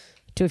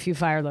to a few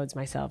fire loads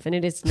myself, and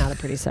it is not a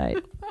pretty sight.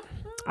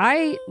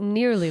 I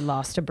nearly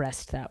lost a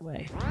breast that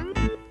way.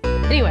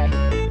 Anyway,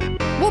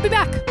 We'll be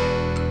back.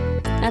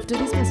 after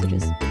these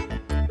messages.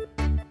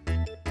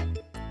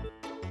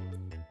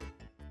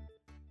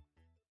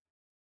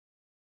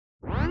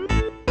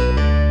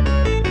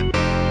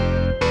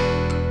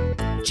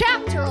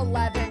 Chapter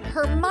 11,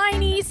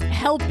 Hermione's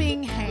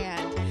Helping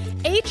Hand.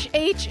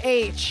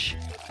 HHH.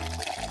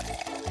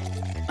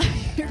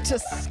 You're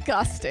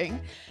disgusting.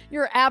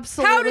 You're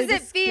absolutely How does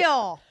it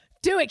feel?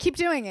 Do it. Keep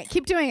doing it.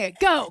 Keep doing it.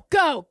 Go,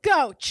 go,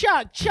 go.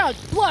 Chug, chug,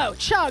 blow,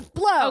 chug,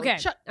 blow. Okay,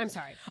 Chug. I'm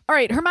sorry. All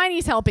right,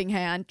 Hermione's Helping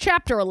Hand,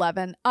 Chapter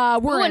 11. We're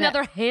Ooh, in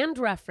another hand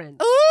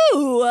reference.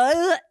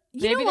 Ooh,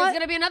 you Maybe know there's what?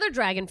 going to be another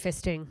dragon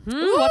fisting.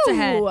 What's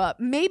ahead? Ooh,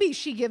 maybe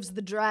she gives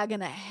the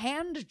dragon a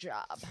hand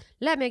job.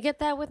 Let me get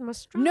that with my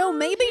strong No,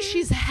 maybe hand.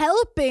 she's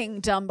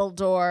helping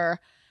Dumbledore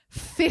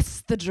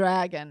fist the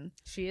dragon.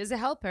 She is a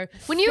helper.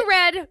 When you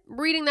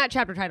reading that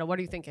chapter title, what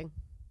are you thinking?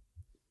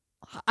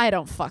 I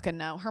don't fucking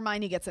know.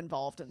 Hermione gets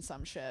involved in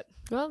some shit.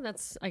 Well,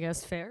 that's, I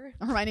guess, fair.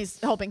 Hermione's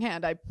helping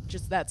hand.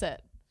 That's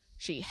it.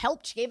 She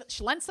helped. She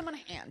lent someone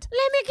a hand.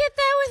 Let me get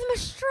that with my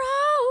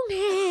strong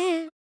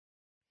hand.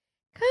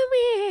 Come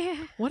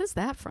here. What is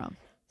that from?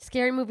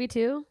 Scary Movie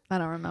 2. I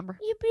don't remember.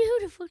 You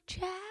beautiful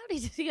child.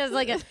 He goes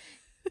like a,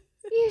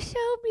 you're so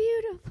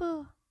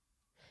beautiful.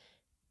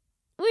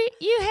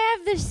 You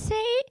have the same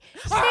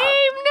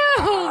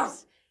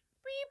nose.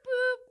 Beep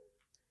boop.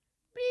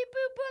 Beep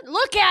boop boop.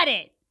 Look at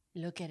it.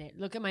 Look at it.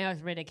 Look at my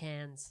arthritic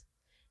hands.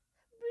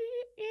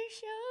 You're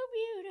so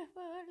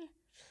beautiful.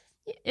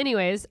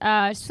 Anyways,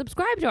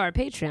 subscribe to our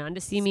Patreon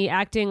to see me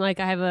acting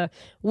like I have a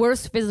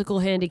worse physical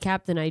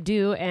handicap than I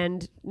do,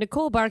 and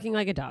Nicole barking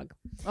like a dog.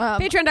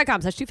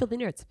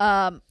 Patreon.com/2filthynerds.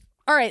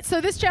 All right,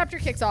 so this chapter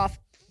kicks off.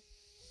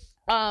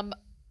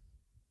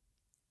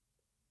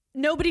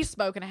 Nobody's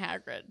spoken to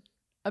Hagrid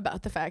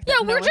about the fact that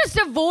Yeah, we're just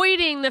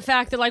avoiding the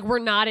fact that like we're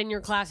not in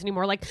your class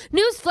anymore. Like,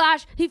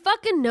 newsflash, he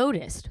fucking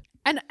noticed.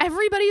 and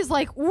everybody's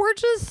like, we're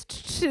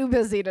just too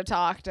busy to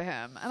talk to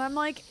him. And I'm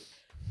like,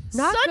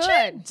 Not such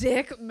good. a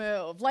dick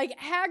move. Like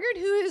Haggard,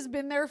 who has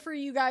been there for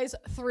you guys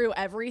through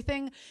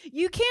everything,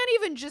 you can't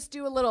even just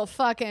do a little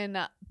fucking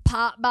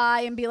pop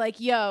by and be like,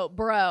 yo,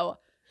 bro,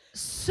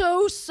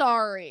 so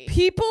sorry.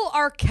 People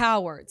are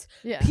cowards.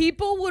 Yeah.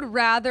 People would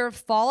rather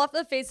fall off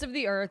the face of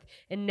the earth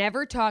and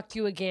never talk to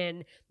you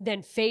again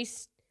than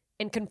face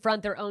and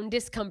confront their own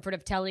discomfort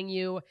of telling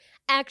you,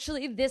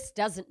 actually, this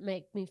doesn't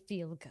make me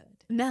feel good.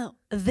 No,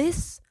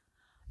 this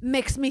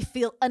makes me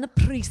feel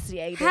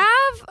unappreciated.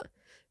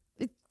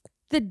 Have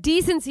the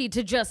decency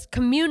to just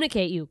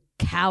communicate, you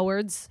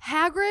cowards.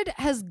 Hagrid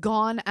has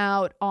gone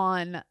out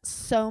on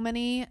so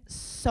many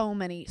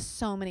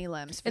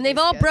limbs. For And they've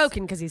these all kids.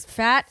 broken because he's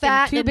fat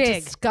Fat and too and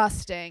big.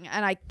 disgusting,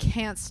 and I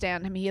can't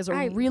stand him. He has a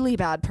I- really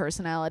bad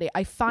personality.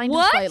 I find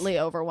What? him slightly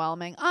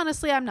overwhelming.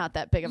 Honestly, I'm not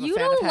that big of a You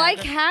fan don't of like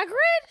Hagrid.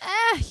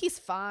 Hagrid? He's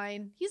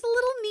fine. He's a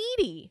little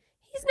needy.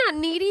 He's not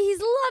needy.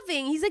 He's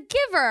loving. He's a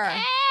giver.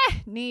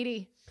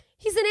 Needy.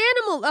 He's an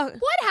animal.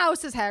 What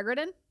house is Hagrid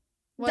in?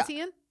 Was The- he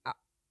in?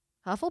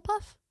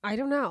 Hufflepuff? I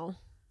don't know.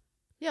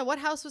 Yeah, what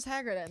house was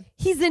Hagrid in?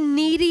 He's a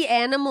needy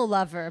animal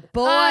lover.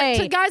 Boy.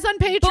 To guys on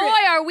Patreon.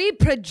 Boy, are we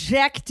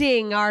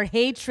projecting our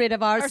hatred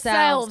of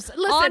ourselves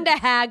Listen, onto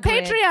Hagrid.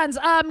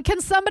 Patreons,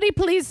 can somebody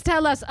please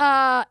tell us,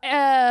 I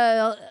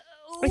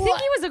think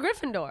he was a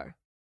Gryffindor.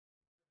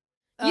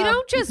 You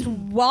don't just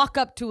walk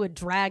up to a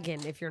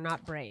dragon if you're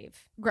not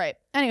brave. Great.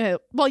 Anyway,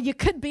 well, you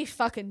could be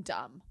fucking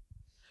dumb.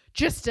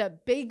 Just a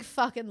big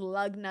fucking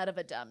lug nut of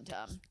a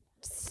dum-dum.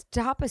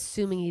 Stop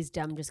assuming he's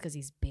dumb just because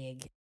he's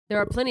big. There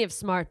are plenty of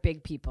smart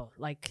big people,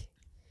 like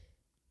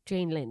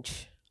Jane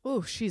Lynch.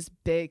 Ooh, she's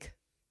big.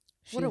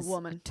 What a She's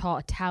woman.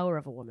 A tower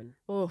of a woman.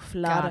 Oh,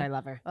 God, I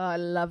love her. I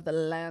love the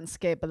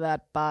landscape of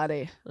that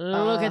body.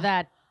 Look at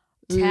that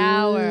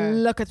tower.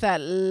 Look at that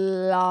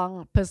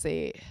long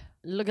pussy.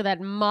 Look at that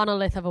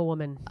monolith of a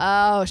woman.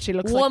 Oh, she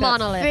looks like that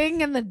Womanolith.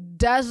 thing in the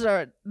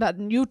desert, that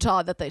in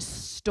Utah that they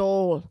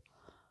stole.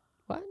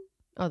 What?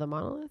 Oh, the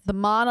monolith? The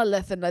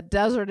monolith in the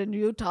desert in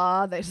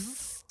Utah.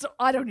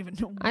 I don't even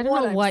know. I don't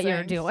know I'm what you're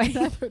saying. doing.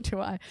 Neither do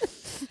I.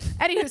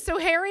 Anywho, so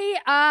Harry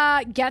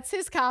gets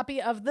his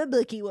copy of the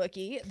Bookie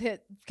Wookie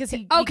because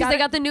he Oh, because they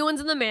got the new ones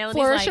in the mail. And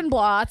Flourish he's like, and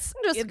Blots.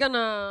 I'm just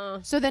gonna...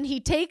 So then he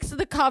takes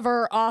the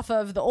cover off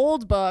of the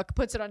old book,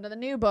 puts it onto the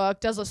new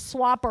book, does a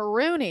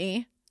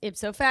swap-a-rooney.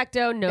 Ipso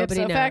facto,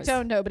 nobody Ipso knows.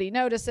 facto, nobody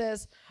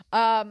notices.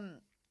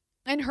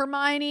 And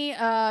Hermione,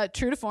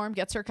 true to form,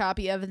 gets her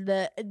copy of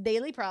the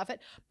Daily Prophet.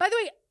 By the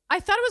way, I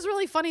thought it was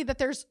really funny that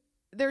there's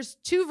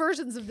two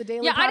versions of the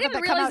Daily Yeah, Prophet. I didn't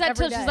that come realize out that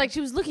every till day. she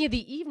was looking at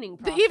the Evening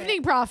Prophet. The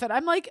Evening Prophet.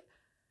 I'm like,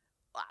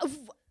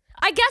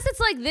 I guess it's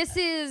like this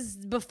is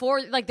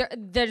before, like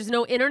there's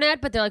no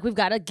internet, but they're like, we've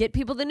got to get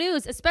people the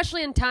news,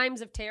 especially in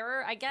times of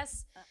terror. I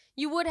guess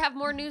you would have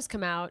more news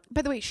come out.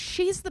 by the way,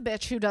 she's the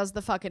bitch who does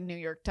the fucking New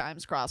York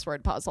Times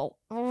crossword puzzle.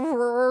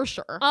 For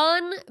sure.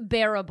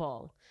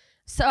 Unbearable.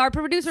 So our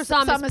producer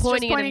Sam Sam is is just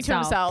pointing pointing at to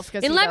himself. himself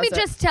 'cause And he let me does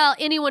it. just tell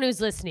anyone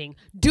who's listening,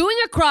 doing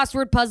a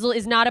crossword puzzle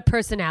is not a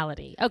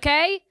personality,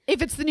 okay?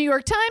 If it's the New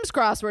York Times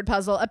crossword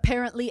puzzle,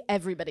 apparently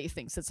everybody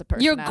thinks it's a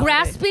You're personality.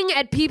 grasping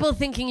at people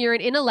thinking you're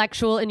an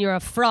intellectual and you're a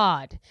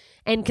fraud.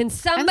 And can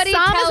somebody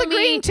Sam is tell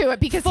agreeing me to it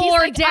because he's four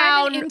like, I'm an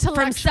down intellectual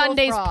from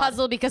Sunday's fraud.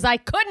 puzzle because I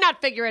could not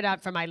figure it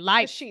out for my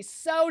life. She's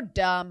so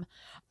dumb.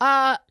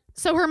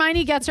 So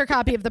Hermione gets her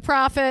copy of the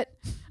Prophet.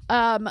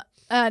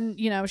 And,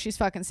 you know, she's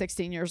fucking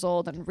 16 years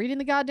old and reading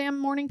the goddamn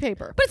morning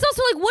paper. But it's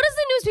also like, what is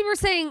the newspaper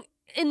saying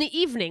in the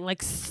evening?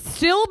 Like,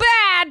 still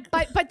bad.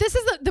 But this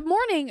is the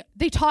morning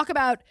they talk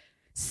about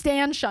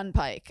Stan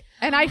Shunpike.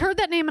 And I heard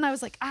that name and I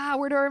was like,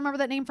 where do I remember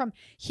that name from?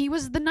 He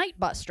was the night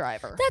bus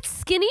driver. That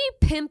skinny,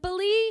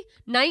 pimply,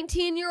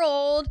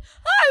 19-year-old,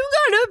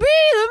 I'm gonna be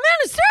the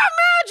minister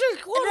of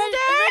magic one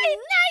day.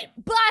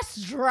 Night bus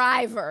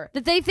driver.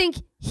 That they think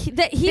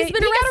that he's He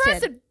been got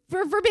arrested.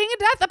 for being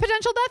a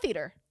potential Death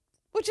Eater.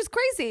 Which is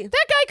crazy.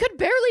 That guy could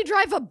barely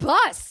drive a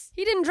bus.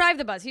 He didn't drive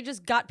the bus. He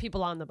just got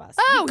people on the bus.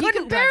 Oh, he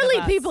couldn't could drive the barely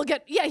bus. people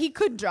get. Yeah, he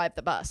could drive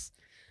the bus,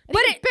 and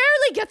But he could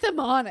barely get them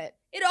on it.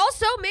 It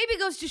also maybe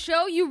goes to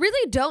show you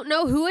really don't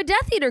know who a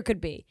Death Eater could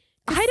be.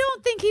 I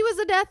don't think he was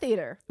a Death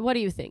Eater. What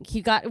do you think?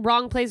 He got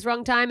wrong place,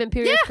 wrong time,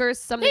 Imperious Yeah. Curse,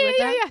 something like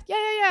that?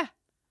 Yeah.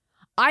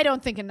 I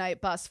don't think a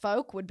night bus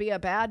folk would be a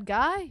bad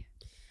guy.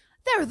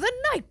 They're the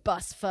night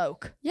bus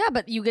folk. Yeah,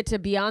 but you get to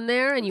be on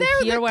there and you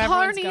They're hear the where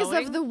everyone's carnies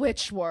going. of the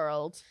witch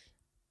world.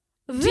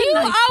 Do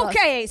you,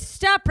 okay,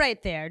 stop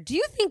right there. Do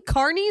you think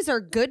carnies are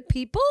good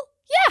people?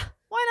 Yeah,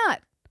 why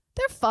not?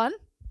 They're fun.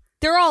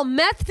 They're all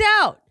methed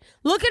out,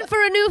 looking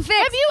for a new fix.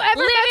 Have you ever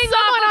living met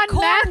someone off of on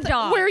corn meth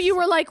dogs. where you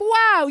were like,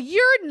 wow,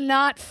 you're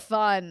not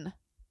fun?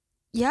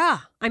 Yeah,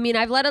 I mean,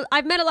 I've met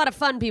a lot of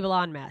fun people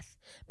on meth,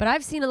 but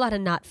I've seen a lot of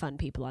not fun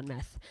people on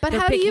meth. But They're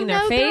how do you picking their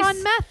know they're face.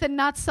 on meth and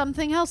not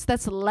something else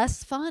that's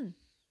less fun?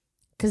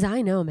 Because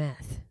I know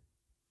meth.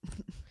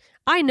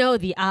 I know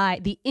the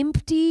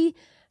empty,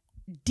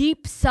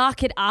 deep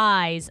socket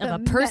eyes of a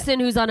person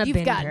who's on a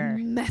You've got bender.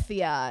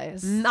 methy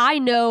eyes. I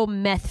know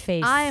meth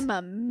face. I'm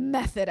a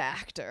method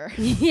actor.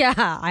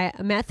 Yeah,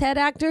 a meth head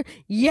actor?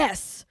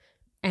 Yes.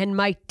 And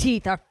my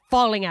teeth are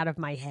falling out of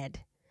my head.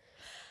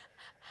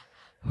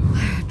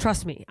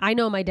 Trust me, I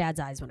know my dad's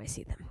eyes when I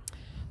see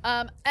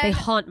them. They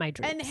haunt my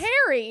dreams. And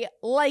Harry,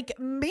 like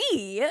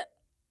me,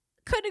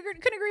 couldn't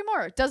agree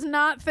more. Does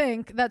not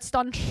think that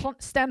Stan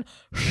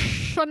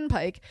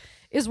Shunpike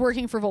is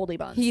working for Voldy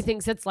Buns. He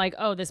thinks it's like,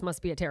 oh, this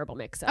must be a terrible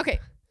mix-up. Okay.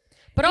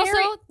 But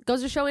Harry- also,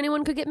 goes to show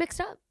anyone could get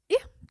mixed up. Yeah.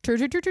 True.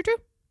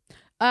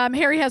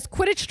 Harry has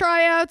Quidditch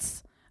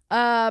tryouts.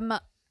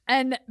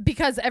 And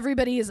because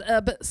everybody is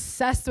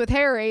obsessed with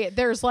Harry,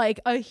 there's like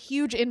a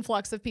huge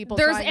influx of people.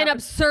 There's trying an out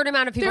absurd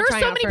amount of people There are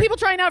trying so out many for- people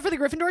trying out for the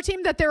Gryffindor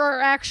team that there are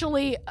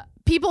actually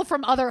people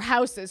from other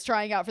houses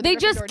trying out for the They Gryffindor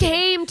just team.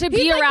 came to He's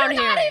be like, around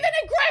You're here. not even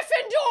a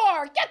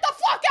Gryffindor! Get the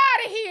fuck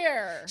out of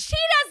here! She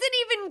doesn't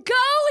even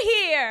go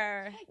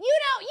here.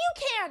 You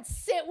can't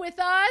sit with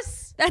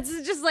us. That's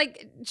just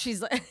like,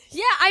 she's like,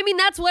 yeah, I mean,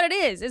 that's what it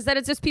is that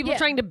it's just people Yeah.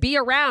 trying to be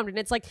around. And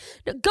it's like,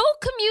 go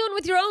commune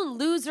with your own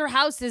loser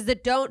houses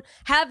that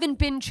haven't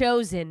been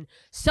chosen.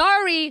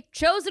 Sorry,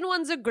 chosen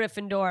one's a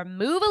Gryffindor.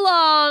 Move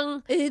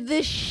along.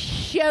 The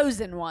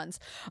chosen ones.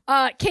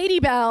 Katie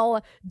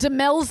Bell,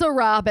 Demelza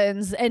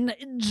Robbins, and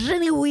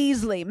Ginny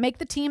Weasley make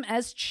the team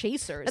as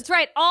chasers. That's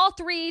right. All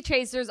three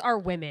chasers are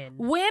women.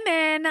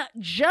 Women,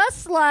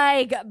 just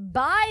like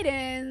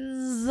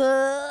Biden's.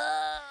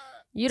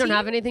 You don't team?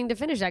 have anything to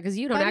finish that because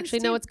you don't Biden's actually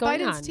know team- what's going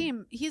Biden's on.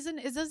 team.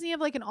 Doesn't he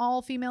have like an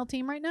all-female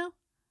team right now?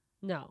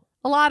 No.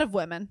 A lot of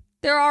women.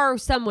 There are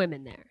some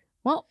women there.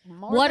 Well,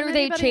 more What than are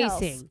they anybody else.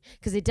 chasing?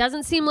 Because it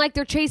doesn't seem like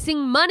they're chasing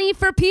money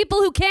for people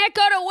who can't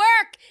go to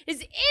work. Is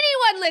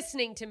anyone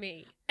listening to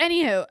me?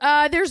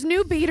 Anywho, there's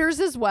new beaters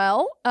as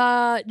well.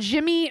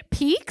 Jimmy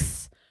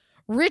Peaks,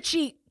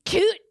 Richie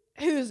Cute,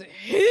 who's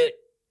hoot.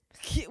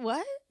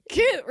 What?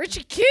 Cute,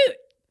 Richie Cute.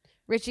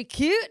 Richie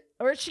Cute?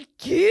 Richie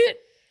Cute.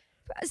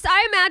 So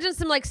I imagine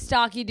some like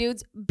stocky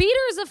dudes.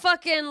 Beater's a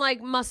fucking like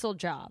muscle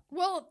job.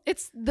 Well,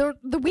 it's the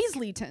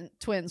Weasley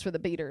twins for the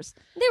beaters.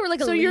 They were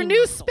like a So your lean new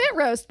muscle. spit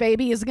roast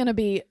baby is going to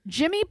be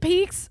Jimmy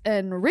Peaks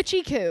and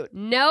Richie Cute.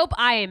 Nope,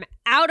 I am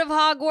out of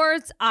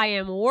Hogwarts. I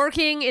am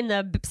working in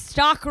the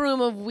stock room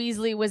of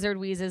Weasley Wizard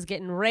Wheezes,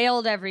 getting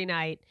railed every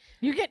night.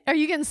 Are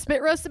you getting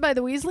spit roasted by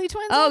the Weasley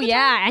twins? Oh all the yeah,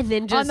 time? and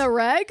then just on the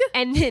reg.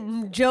 and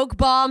then joke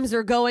bombs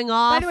are going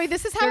off. By the way,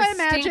 this is how There's I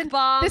imagine. stink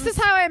bombs. This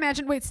is how I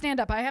imagine. Wait, stand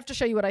up. I have to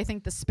show you what I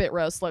think the spit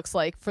roast looks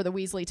like for the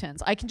Weasley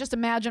twins. I can just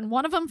imagine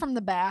one of them from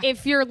the back.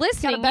 If you're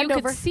listening, you bend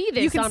could over. see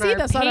this. You can on see our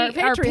this on our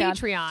Patreon.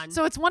 Patreon.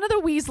 So it's one of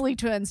the Weasley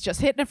twins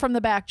just hitting it from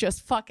the back,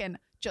 just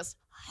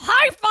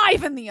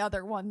high-fiving the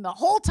other one the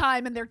whole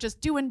time, and they're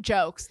just doing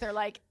jokes. They're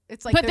like,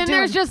 it's like, but they're then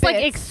there's doing just like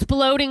bits.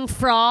 exploding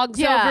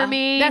frogs over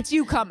me. That's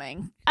you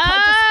coming.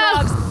 Oh.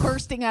 Just frogs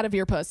bursting out of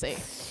your pussy.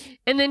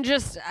 And then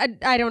just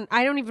I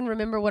don't even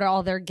remember what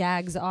all their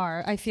gags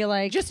are. I feel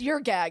like Just you're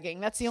gagging.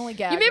 That's the only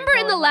gag. you remember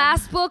in the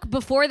last book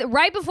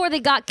right before they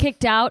got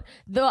kicked out,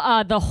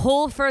 the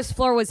whole first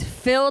floor was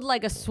filled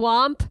like a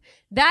swamp.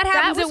 That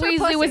happens was at her Weasley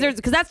pussy. Wizards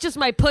because that's just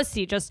my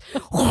pussy. Just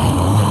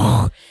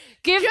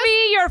give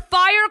me your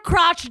fire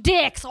crotch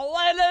dicks.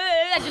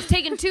 Just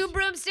taking 2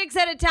 broomsticks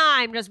at a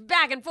time, just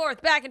back and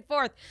forth, back and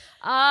forth.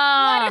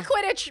 What a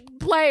Quidditch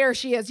player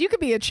she is. You could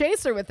be a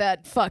chaser with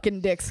that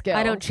fucking dick skill.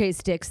 I don't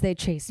chase dicks; they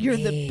chase You're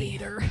me. the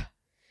beater.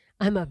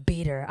 I'm a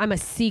beater. I'm a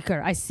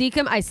seeker. I seek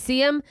him, I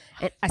see him,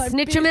 and I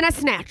snitch him and I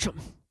snatch him.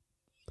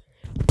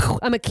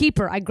 I'm a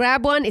keeper. I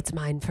grab one. It's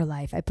mine for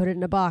life. I put it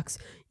in a box.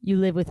 You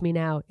live with me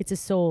now. It's a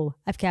soul.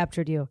 I've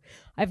captured you.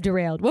 I've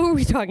derailed. What were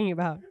we talking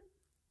about?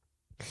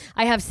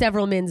 I have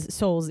several men's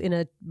souls in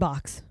a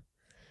box.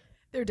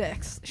 Their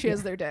dicks. She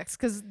has their dicks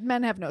because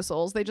men have no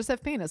souls. They just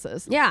have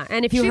penises. Yeah,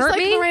 and if you She's hurt like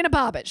me, Lorena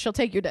Bobbitt. She'll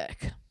take your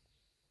dick.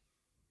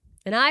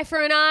 an eye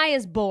for an eye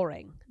is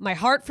boring. My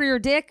heart for your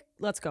dick,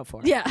 let's go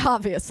for it. Yeah,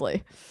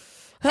 obviously.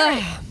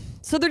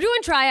 So they're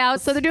doing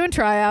tryouts. So they're doing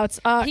tryouts.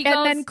 He And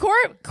goes- then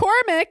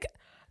Cormac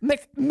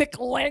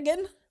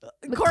McLagan.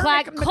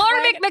 Cormac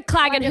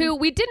McLagan, who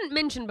we didn't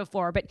mention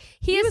before, but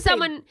he is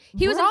someone.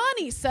 He was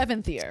Ronnie's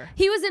 7th year.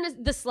 He was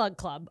in the Slug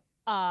Club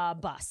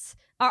bus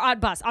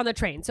on the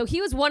train. So he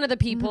was one of the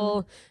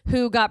people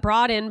who got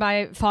brought in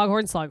by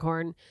Foghorn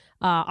Slughorn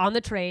on the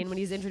train when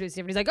he's introduced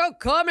him. He's like, "Oh,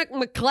 Cormac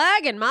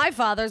McLagan, my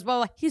father's."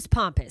 Well, he's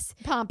pompous,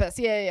 Pompous.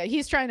 Yeah.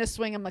 He's trying to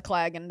swing a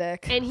McLagan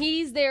dick. and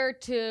he's there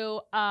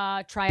to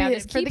try out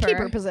his for the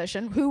keeper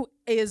position, who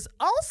is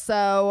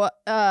also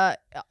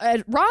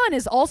Ron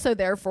is also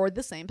there for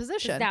the same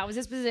position. That was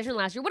his position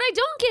last year. What I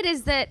don't get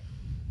is that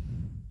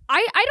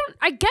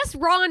I guess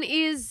Ron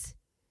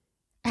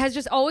has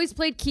just always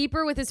played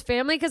keeper with his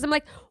family, because I'm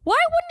like, why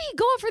wouldn't he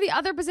go up for the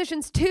other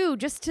positions too,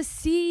 just to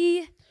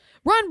see?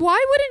 Ron,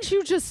 why wouldn't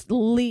you just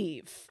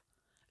leave?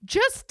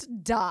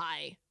 Just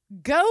die.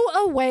 Go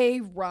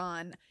away,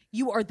 Ron.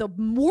 You are the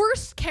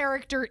worst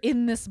character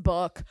in this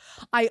book.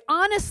 I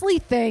honestly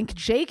think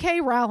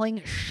J.K.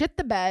 Rowling shit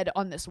the bed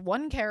on this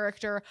one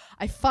character.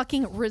 I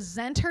fucking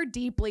resent her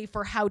deeply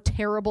for how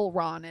terrible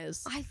Ron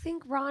is. I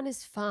think Ron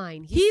is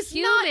fine. He's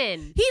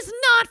human. He's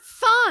not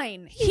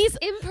fine. He's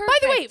imperfect. By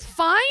the way,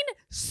 fine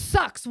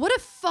sucks. What a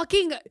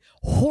fucking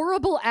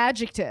horrible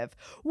adjective.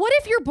 What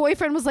if your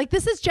boyfriend was like,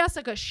 this is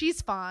Jessica,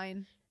 she's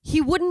fine?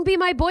 He wouldn't be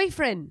my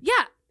boyfriend.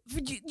 Yeah.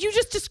 You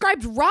just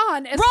described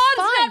Ron as Ron's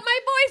fine. not my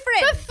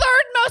boyfriend. The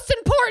third most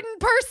important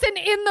person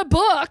in the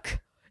book.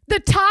 The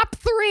top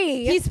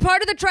 3. He's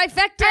part of the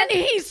trifecta. And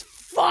he's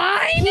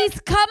fine? He's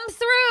come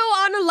through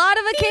on a lot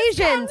of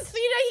occasions.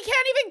 He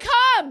can't even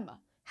come.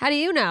 How do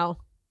you know?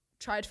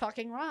 Tried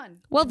fucking Ron.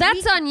 Well,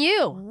 that's on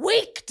you.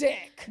 Weak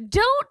dick.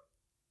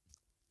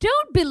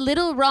 Don't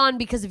belittle Ron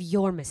because of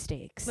your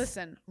mistakes.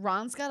 Listen,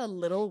 Ron's got a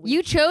little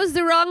You chose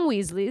the wrong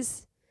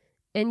Weasleys.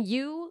 And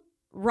you,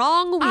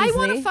 wrong Weasley. I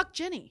want to fuck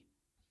Ginny.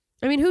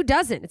 I mean, who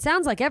doesn't? It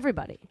sounds like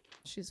everybody.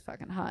 She's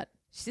fucking hot.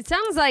 It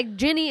sounds like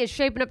Ginny is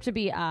shaping up to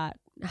be a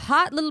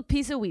hot little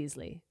piece of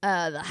Weasley.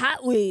 The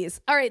hot Weas.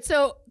 All right,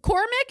 so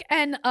Cormac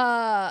and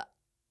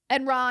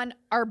Ron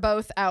are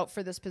both out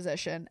for this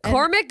position. And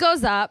Cormac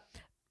goes up.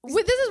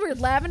 this is weird.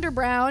 Lavender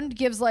Brown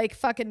gives like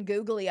fucking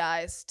googly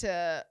eyes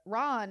to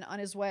Ron on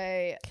his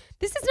way.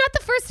 This is not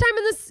the first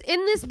time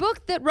in this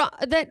book that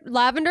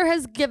Lavender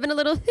has given a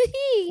little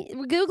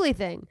googly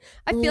thing.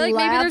 I feel like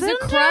maybe there's a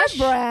crush.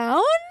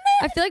 Brown?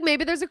 I feel like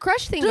maybe there's a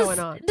crush thing going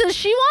on. Does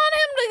she want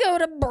him to go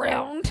to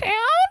Browntown?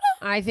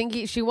 I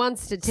think she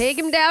wants to take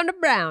him down to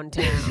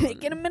Browntown.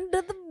 Taking him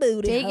into the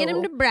booty Taking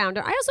him to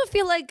Browntown. I also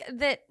feel like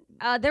that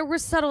there were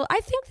subtle.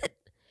 I think that.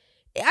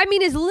 I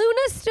mean, is Luna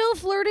still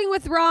flirting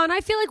with Ron? I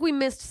feel like we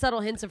missed subtle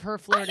hints of her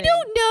flirting. I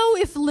don't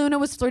know if Luna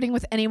was flirting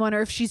with anyone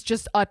or if she's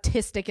just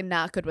autistic and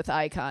not good with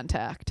eye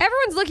contact.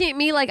 Everyone's looking at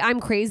me like I'm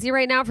crazy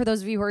right now, for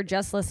those of you who are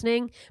just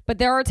listening. But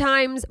there are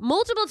times,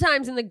 multiple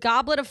times in the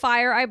Goblet of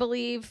Fire, I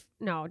believe.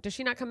 No, does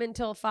she not come in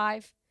until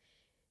 5?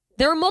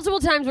 There are multiple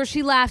times where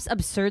she laughs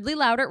absurdly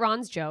loud at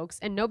Ron's jokes,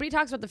 and nobody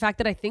talks about the fact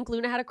that I think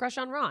Luna had a crush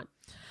on Ron.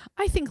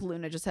 I think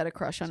Luna just had a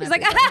crush on She's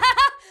everybody. like,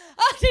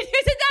 oh, did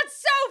you think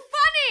that's so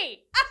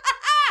funny?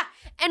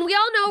 And we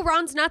all know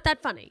Ron's not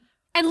that funny.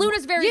 And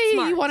Luna's very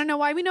smart. You want to know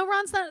why we know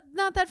Ron's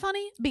not that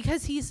funny?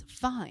 Because he's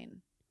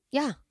fine.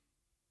 Yeah.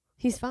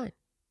 He's fine.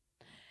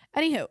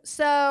 Anywho,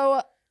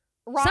 so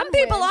Ron Some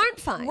people wins. aren't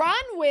fine. Ron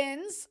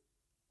wins,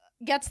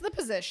 gets the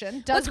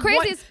position. What's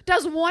crazy is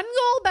does one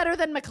goal better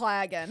than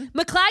McLaggen.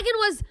 McLaggen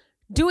was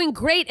doing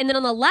great, and then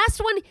on the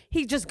last one,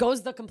 he just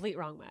goes the complete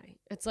wrong way.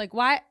 It's like,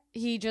 why?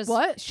 He just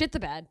shit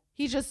the bed.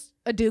 He just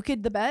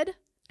aduked the bed?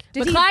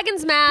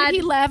 McLaggen's mad. Did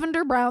he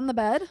Lavender Brown the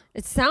bed?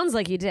 It sounds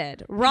like he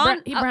did.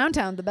 Ron, He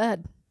Browntown the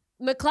bed.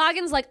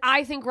 McLaggen's like,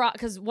 I think Ron,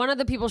 because one of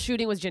the people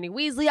shooting was Ginny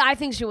Weasley. I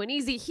think she went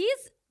easy.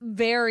 He's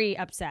very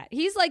upset.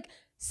 He's like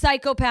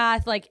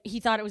psychopath. Like, he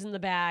thought it was in the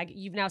bag.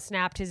 You've now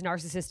snapped his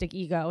narcissistic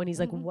ego, and he's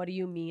like, what do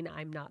you mean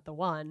I'm not the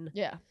one?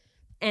 Yeah.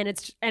 And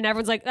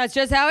everyone's like, that's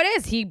just how it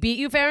is. He beat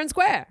you fair and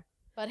square.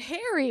 But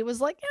Harry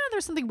was like, yeah,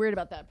 there's something weird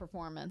about that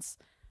performance.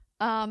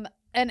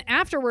 And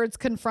afterwards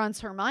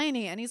confronts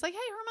Hermione, and he's like, hey,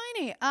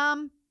 Hermione,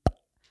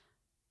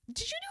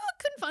 did you do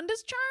a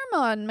Confundus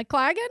charm on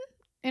McLaggen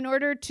in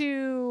order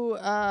to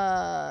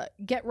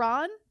get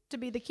Ron to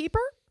be the keeper?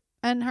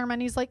 And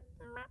Hermione's like,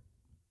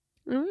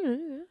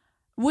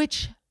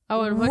 which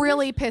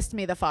really pissed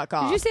me the fuck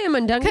off. Did you say a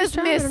Mundungus Because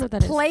charm? I don't know what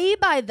that is. play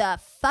by the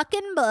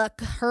fucking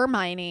book,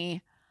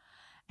 Hermione.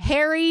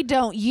 Harry,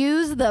 don't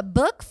use the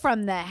book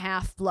from the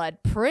Half-Blood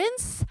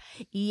Prince.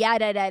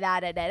 Yada da da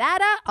da da da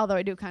da. Although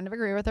I do kind of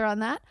agree with her on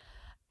that.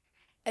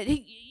 She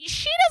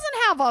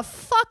doesn't have a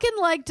fucking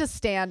leg to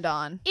stand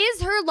on.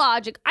 Is her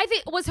logic? I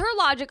think was her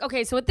logic.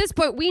 Okay, so at this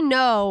point we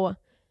know,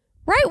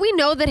 right? We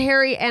know that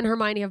Harry and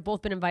Hermione have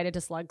both been invited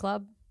to Slug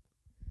Club.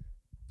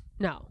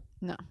 No,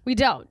 we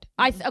don't.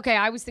 I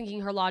was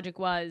thinking her logic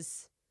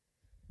was,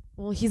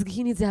 well, he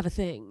needs to have a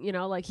thing, you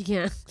know, like he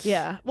can't.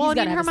 Yeah. Well, I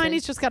gotta mean, have his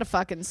Hermione's thing. just got a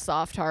fucking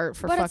soft heart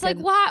for But fucking. it's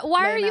like,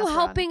 why are lame you ass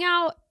helping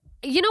out?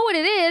 You know what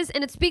it is,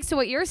 and it speaks to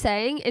what you're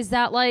saying, is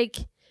that like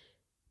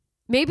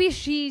maybe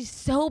she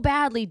so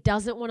badly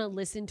doesn't want to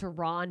listen to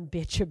Ron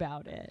bitch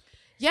about it.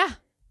 Yeah.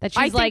 That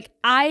I she's think-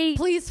 like,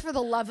 Please, for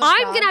the love of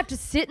I'm God. gonna have to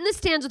sit in the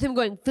stands with him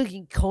going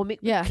fucking comic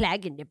Yeah.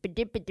 McLaggen.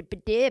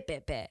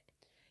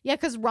 Yeah,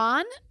 because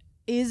Ron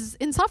is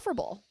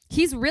insufferable.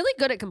 He's really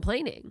good at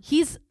complaining.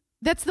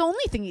 That's the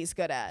only thing he's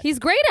good at. He's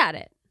great at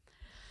it.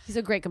 He's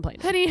a great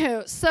complainer.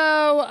 Anywho,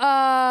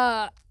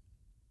 so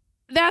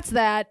that's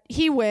that.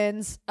 He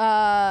wins.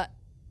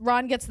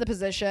 Ron gets the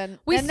position.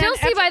 We And still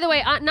then see, by the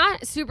way,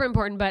 not super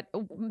important, but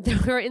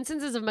there are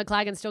instances of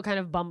McLaggen still kind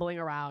of bumbling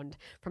around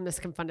from this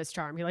Confundus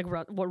charm. He like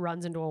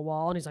runs into a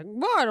wall and he's like,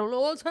 well, I don't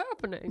know what's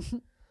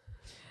happening.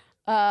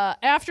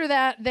 After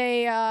that,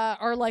 they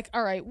are like,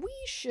 all right, we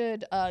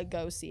should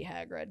go see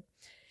Hagrid.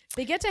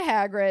 They get to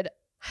Hagrid.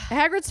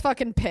 Hagrid's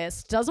fucking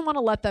pissed, doesn't want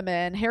to let them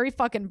in. Harry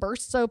fucking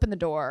bursts open the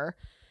door.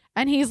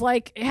 And he's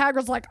like,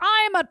 Hagrid's like,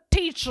 I'm a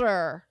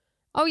teacher.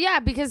 Oh yeah,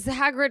 because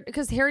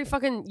Harry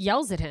fucking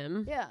yells at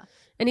him. Yeah.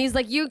 And he's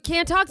like, you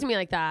can't talk to me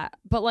like that.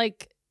 But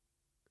like,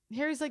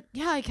 Harry's like,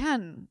 yeah, I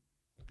can.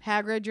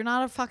 Hagrid, you're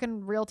not a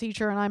fucking real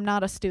teacher and I'm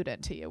not a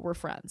student to you. We're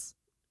friends.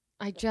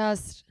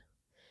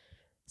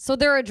 So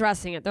they're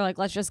addressing it. They're like,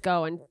 let's just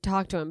go and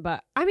talk to him.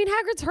 But I mean,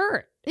 Hagrid's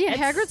hurt. Yeah,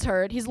 Hagrid's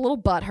hurt. He's a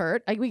little butthurt.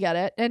 We get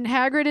it. And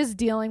Hagrid is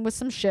dealing with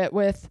some shit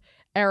with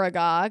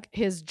Aragog,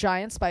 his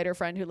giant spider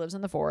friend who lives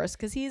in the forest,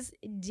 because he's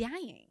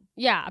dying.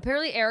 Yeah,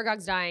 apparently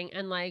Aragog's dying,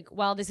 and like,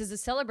 well, this is a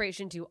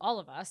celebration to all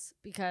of us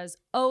because,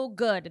 oh,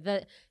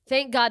 good,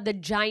 thank God the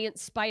giant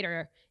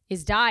spider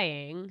is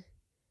dying.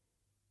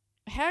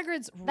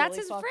 Hagrid's really that's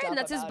his fucked friend, up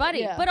that's his about buddy.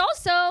 it. Yeah. But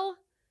also,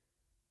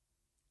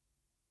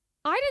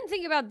 I didn't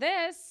think about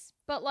this,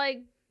 but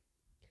like,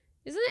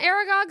 isn't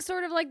Aragog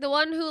sort of like the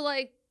one who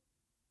like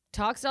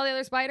talks to all the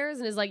other spiders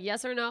and is like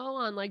yes or no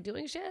on like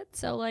doing shit?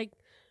 So like,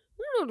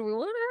 I don't know, do we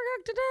want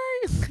Aragog to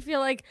die? I feel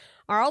like,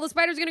 are all the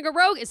spiders going to go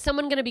rogue? Is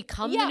someone going to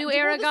become the new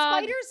Aragog? Will the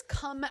spiders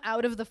come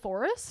out of the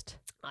forest?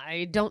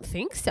 I don't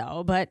think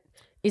so, but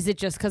is it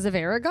just because of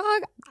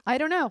Aragog? I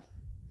don't know.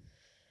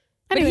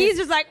 But Anyways, he's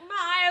just like,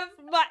 my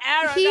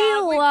Aragog. he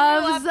we grew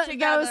loves up those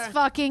together."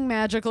 fucking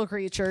magical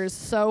creatures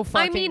so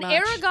fucking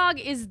much. Aragog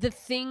is the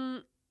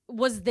thing,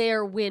 was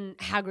there when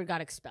Hagrid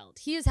got expelled.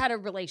 He has had a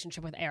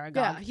relationship with Aragog.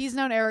 Yeah, he's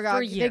known Aragog.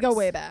 For They go years.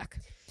 way back.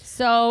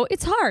 So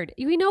it's hard.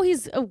 We know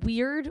he's a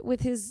weird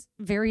with his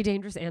very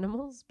dangerous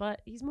animals,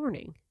 but he's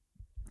mourning.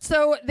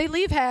 So they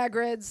leave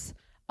Hagrid's.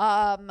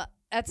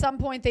 At some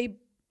point,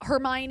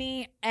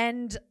 Hermione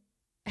and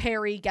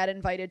Harry get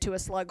invited to a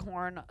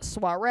Slughorn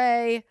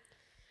soiree.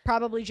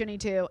 Probably Ginny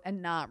too,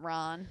 and not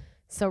Ron.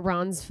 So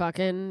Ron's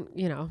fucking,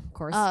 of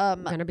course,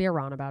 gonna be a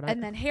Ron about it.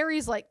 And then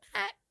Harry's like,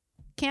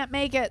 can't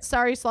make it.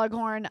 Sorry,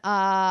 Slughorn.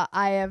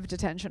 I have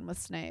detention with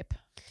Snape.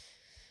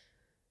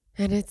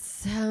 And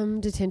it's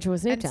detention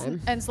with Snape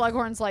time. And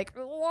Slughorn's like,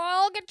 well,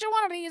 I'll get you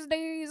one of these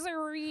days.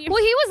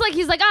 Well,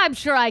 he's like, I'm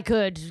sure I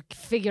could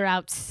figure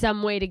out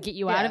some way to get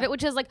you out of it,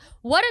 which is like,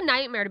 what a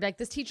nightmare to be like,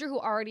 this teacher who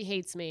already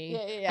hates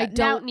me. Yeah. I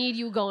don't need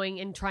you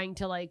going and trying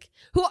to like,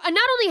 who not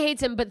only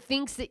hates him, but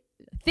thinks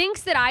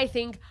that I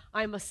think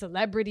I'm a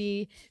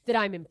celebrity, that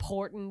I'm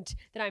important,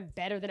 that I'm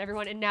better than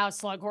everyone. And now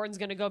Slughorn's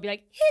going to go be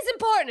like, he's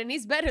important and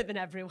he's better than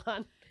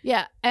everyone.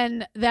 Yeah,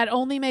 and that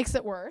only makes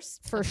it worse,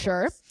 for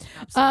sure.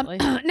 Absolutely.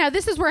 Now,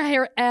 this is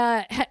where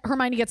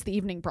Hermione gets the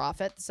evening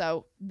prophet.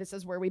 So this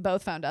is where we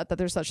both found out that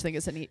there's such thing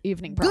as an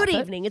evening prophet. Good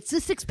evening. It's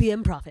the 6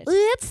 p.m. prophet.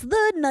 It's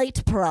the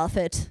night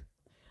prophet.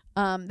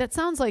 That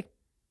sounds like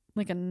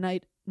a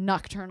night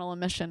nocturnal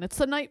emission. It's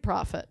the night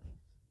prophet.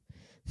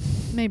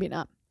 Maybe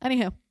not.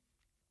 Anywho.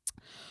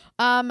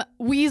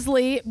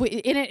 Weasley,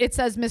 in it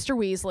says Mr.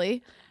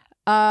 Weasley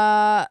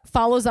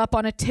follows up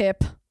on a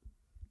tip,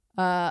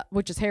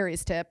 which is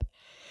Harry's tip,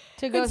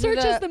 To go and through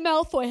searches the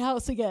Malfoy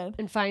house again.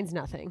 and finds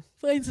nothing.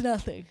 Finds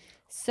nothing.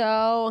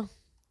 So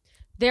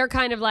they're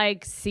kind of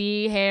like,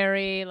 see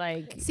Harry,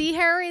 like, See,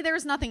 Harry,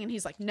 there's nothing. And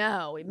he's like,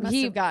 no, he must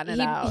have gotten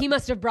it out. He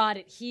must have brought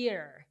it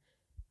here.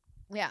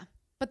 Yeah.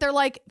 But they're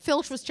like,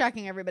 Filch was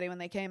checking everybody when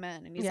they came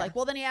in. And he's like,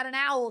 well, then he had an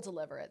owl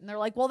deliver it. And they're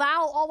like, well,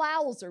 all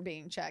owls are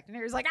being checked. And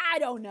Harry's like, I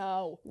don't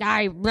know.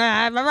 And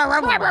that's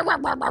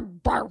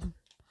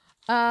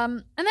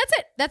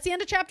it. That's the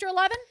end of chapter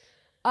 11.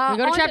 We go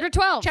to on chapter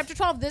 12. Chapter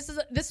 12.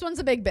 This one's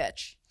a big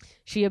bitch.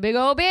 She a big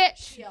old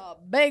bitch. A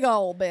big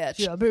old bitch.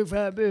 She a big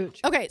fat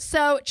bitch. Okay,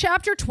 so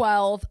chapter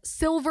 12,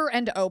 Silver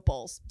and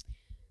Opals.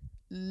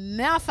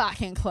 Not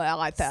fucking clear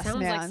like this, Sounds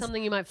man. like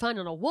something you might find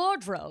in a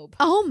wardrobe.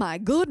 Oh my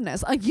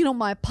goodness.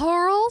 My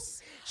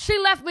pearls? She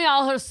left me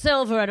all her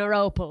silver and her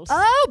opals.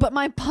 Oh, but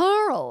my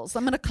pearls.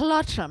 I'm going to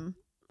clutch them.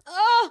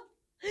 Oh,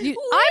 I've got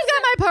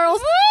my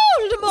pearls.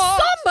 Voldemort.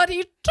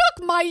 Somebody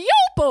took my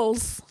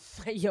yopals.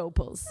 my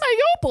yopals. My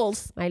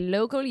yopals. My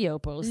local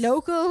yopals.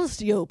 Locals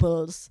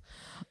yopals.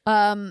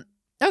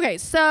 Okay,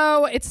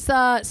 so it's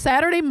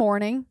Saturday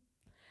morning.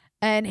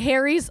 And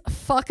Harry's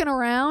fucking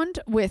around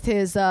with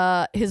his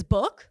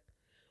book,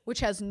 which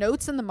has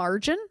notes in the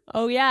margin.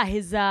 Oh yeah,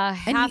 his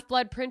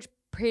Half-Blood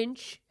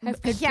Prince.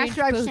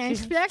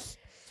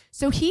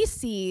 So he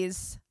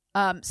sees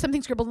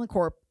something scribbled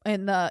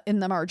in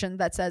the margin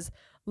that says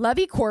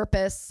Levi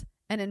Corpus,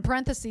 and in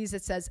parentheses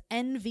it says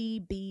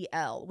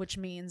NVBL, which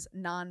means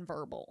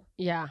nonverbal.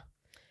 Yeah.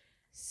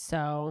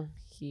 So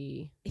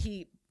he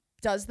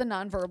does the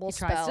nonverbal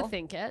spell. tries to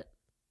think it.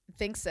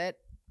 Thinks it.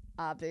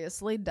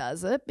 Obviously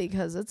does it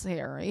because it's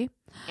Harry.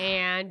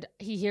 And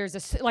he hears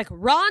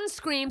Ron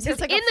screams. There's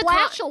He's like a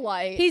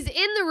flashlight. He's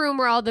in the room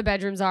where all the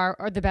bedrooms are,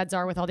 or the beds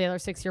are, with all the other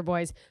 6-year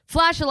boys.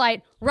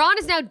 Flashlight. Ron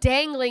is now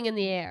dangling in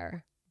the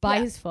air by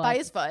his foot. By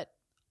his foot.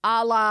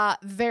 A la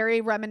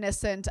very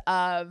reminiscent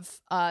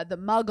of the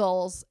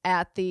Muggles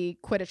at the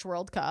Quidditch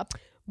World Cup.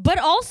 But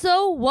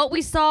also what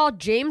we saw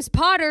James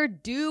Potter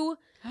do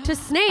to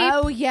Snape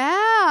Oh,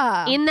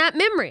 yeah. in that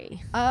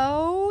memory.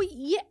 Oh,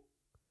 yeah.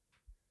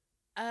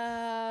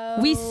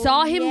 We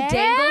saw him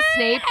dangle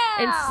Snape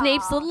and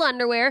Snape's little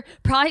underwear.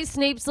 Probably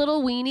Snape's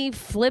little weenie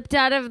flipped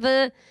out of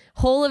the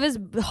hole of his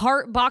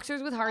heart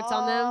boxers with hearts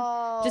on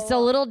them. Just a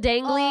little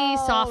dangly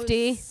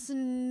softy.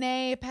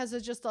 Snape has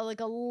just a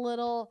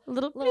little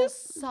Little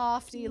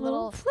softy,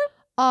 little flip.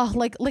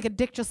 like a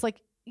dick. Just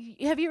like,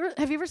 have you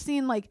ever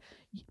seen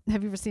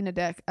a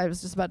dick? I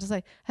was just about to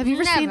say, have you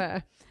ever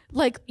seen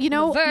like,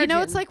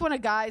 it's like when a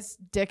guy's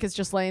dick is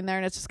just laying there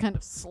and it's just kind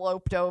of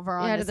sloped over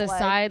on to his the leg.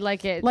 side,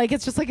 like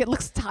it's just like it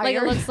looks tired. like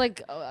it looks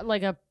like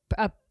a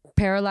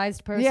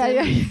paralyzed person.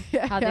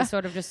 Yeah. How they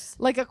sort of just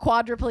like a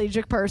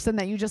quadriplegic person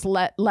that you just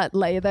let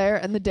lay there,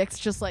 and the dick's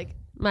just like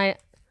my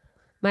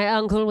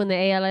uncle when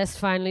the ALS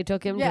finally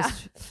took him,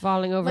 just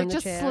falling over like in the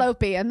just chair.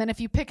 slopey, and then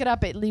if you pick it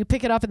up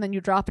and then you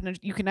drop it, and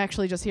you can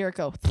actually just hear it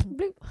go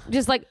bloop.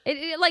 Just like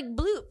it like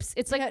bloops.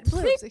 It's like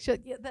bloops.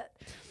 That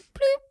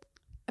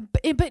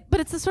bloop.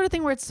 But it's the sort of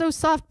thing where it's so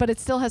soft, but it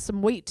still has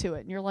some weight to it,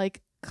 and you're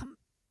like,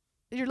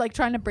 you're like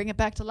trying to bring it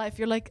back to life.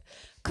 You're like,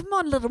 come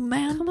on, little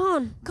man, come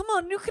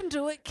on, you can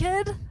do it,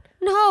 kid.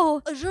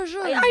 No, I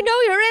know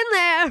you're in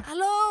there.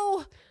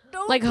 Hello.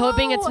 Don't like go.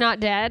 hoping it's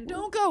not dead.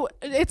 Don't go.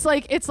 It's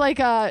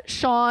like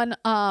Sean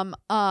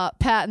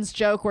Patton's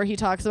joke where he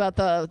talks about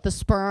the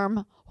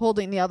sperm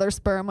holding the other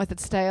sperm with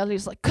its tail.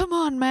 He's like, come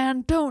on,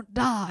 man, don't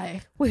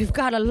die. We've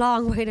got a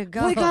long way to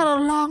go. We got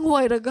a long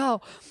way to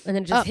go. And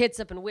then it just hits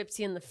up and whips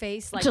you in the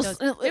face. Like just,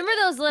 those, remember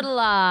those little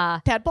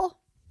tadpole?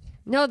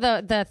 No,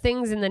 the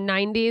things in the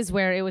 90s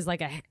where it was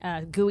like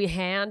a gooey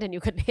hand and you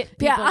could hit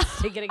people and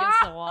stick it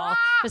against the wall.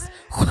 Just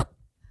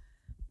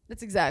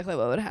That's exactly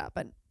what would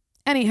happen.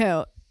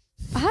 Anywho,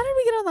 how did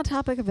we get on the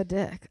topic of a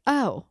dick?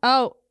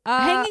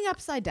 Hanging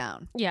upside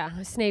down.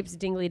 Yeah, Snape's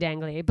dingly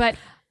dangly. But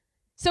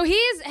so he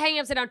is hanging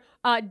upside down.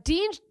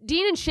 Dean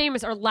and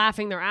Seamus are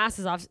laughing their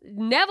asses off.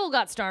 Neville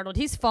got startled.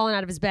 He's fallen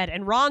out of his bed,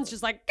 and Ron's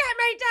just like, "Get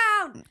me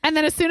down!" And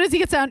then as soon as he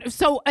gets down,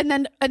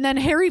 and then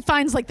Harry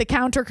finds like the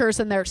counter curse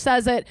in there,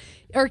 says it,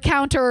 or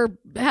counter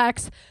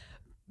hex.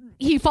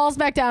 He falls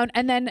back down,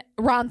 and then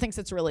Ron thinks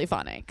it's really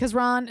funny because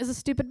Ron is a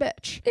stupid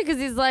bitch. Because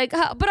he's like,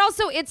 but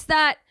also it's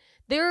that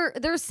they're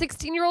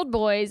 16-year-old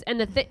boys, and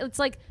it's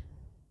like.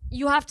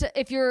 You have to,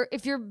 if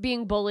you're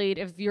being bullied,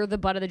 if you're the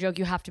butt of the joke,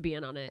 you have to be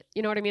in on it.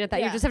 You know what I mean? At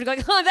that, you just have to go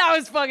like, oh, that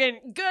was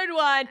fucking good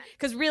one.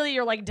 Because really,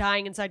 you're like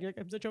dying inside. You're like,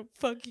 I'm such a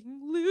fucking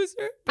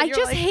loser. But I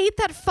just hate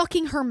that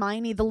fucking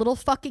Hermione, the little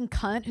fucking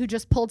cunt who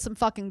just pulled some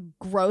fucking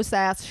gross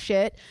ass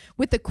shit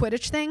with the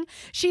Quidditch thing.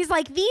 She's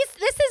like, this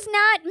is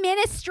not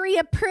ministry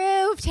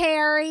approved,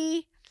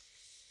 Harry.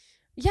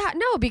 Yeah,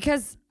 no,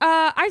 because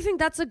I think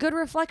that's a good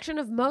reflection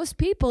of most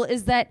people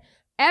is that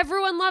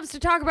everyone loves to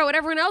talk about what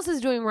everyone else is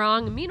doing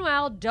wrong.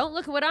 Meanwhile, don't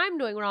look at what I'm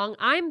doing wrong.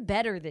 I'm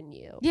better than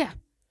you. Yeah.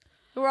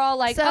 We're all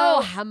like,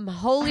 so, I'm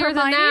holier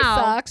Hermione than thou.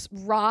 sucks.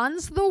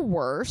 Ron's the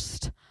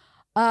worst.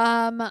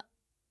 Anywho,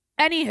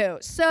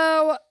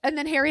 so and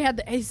then Harry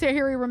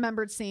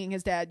remembered seeing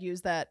his dad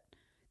use that.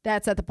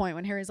 That's at the point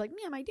when Harry's like,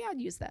 yeah, my dad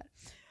used that.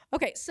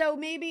 Okay, so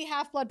maybe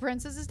Half-Blood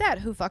Prince is his dad.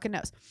 Who fucking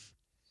knows?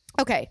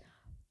 Okay.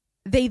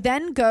 They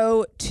then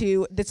go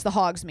to, it's the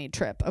Hogsmeade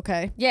trip,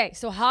 okay? Yay.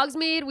 So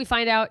Hogsmeade, we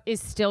find out, is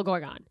still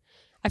going on.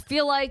 I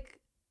feel like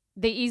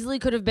they easily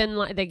could have been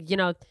like, they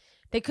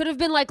could have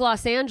been like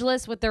Los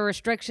Angeles with their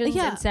restrictions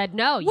and said,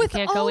 no, you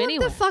can't go anywhere.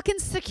 With all of the fucking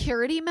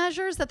security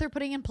measures that they're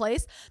putting in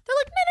place, they're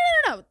like,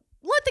 no.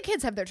 Let the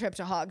kids have their trip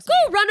to Hogsmeade.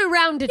 Go run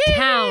around to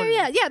town.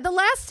 Yeah. The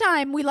last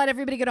time we let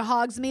everybody go to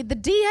Hogsmeade, the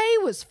DA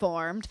was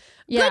formed.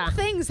 Yeah. Good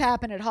things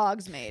happen at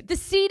Hogsmeade. The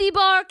seedy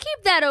bar,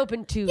 keep that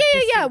open too.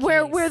 Yeah.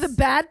 Where the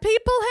bad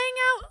people hang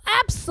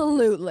out?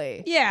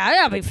 Absolutely. Yeah,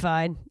 that'll be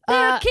fine.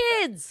 They're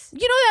kids.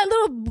 You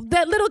know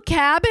that little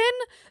cabin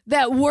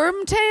that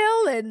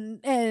Wormtail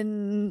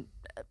and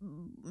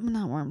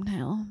not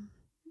Wormtail.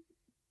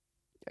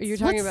 Are you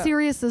talking What's about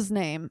Sirius's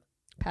name?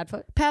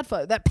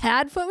 Padfoot? That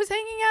Padfoot was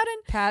hanging out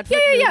in?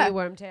 Padfoot, yeah.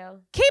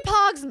 Wormtail. Keep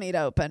Hogsmeade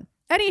open.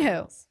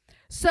 Anywho,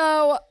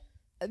 so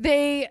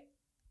they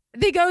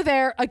go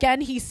there. Again,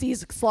 he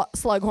sees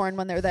Slughorn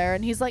when they're there,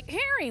 and he's like,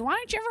 Harry, why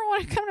don't you ever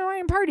want to come to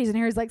my parties? And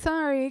Harry's like,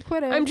 sorry,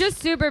 Quidditch. I'm just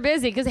super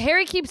busy because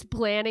Harry keeps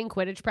planning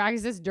Quidditch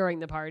practices during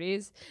the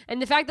parties. And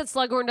the fact that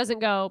Slughorn doesn't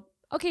go,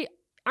 okay,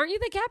 aren't you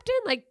the captain?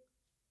 Like,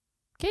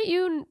 can't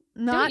you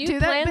not do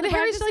that? But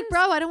Harry's like,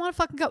 bro, I don't want to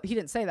fucking go. He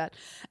didn't say that.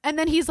 And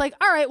then he's like,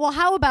 all right, well,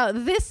 how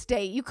about this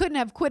date? You couldn't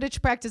have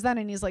Quidditch practice then.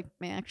 And he's like,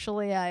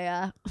 actually,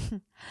 I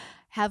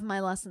have my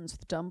lessons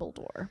with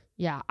Dumbledore.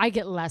 Yeah, I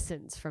get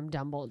lessons from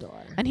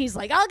Dumbledore. And he's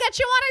like, I'll get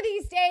you one of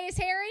these days,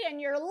 Harry,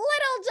 and your little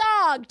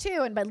dog,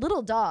 too. And by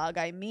little dog,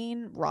 I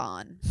mean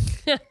Ron.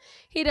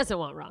 He doesn't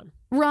want Ron.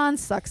 Ron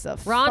sucks a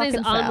Ron is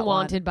fucking fat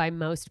unwanted one. by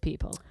most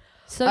people.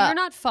 So you're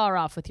not far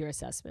off with your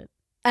assessment.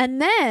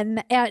 And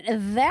then at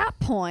that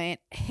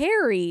point,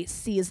 Harry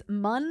sees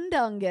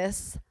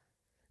Mundungus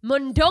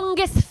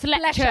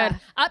Fletcher,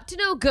 up to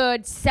no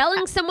good,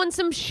 selling someone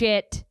some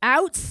shit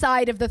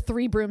outside of the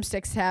Three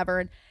Broomsticks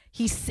Tavern.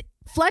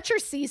 Fletcher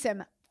sees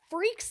him,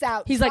 freaks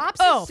out. He's like, drops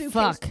oh, his suitcase,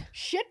 fuck.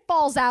 Shit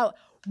falls out.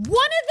 One of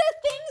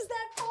the things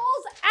that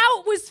falls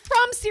out was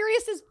from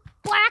Sirius's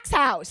Black's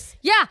house.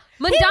 Yeah,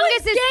 He Mundungus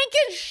was is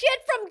yanking shit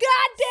from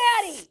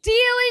Goddaddy.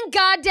 stealing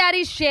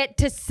Goddaddy's shit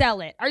to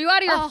sell it. Are you out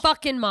of your Oh,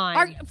 fucking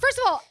mind? First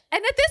of all,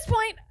 and at this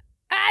point,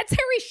 it's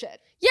Harry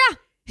shit. Yeah,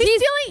 He's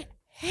stealing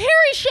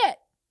Harry shit.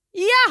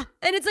 yeah,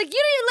 and it's like you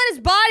didn't let his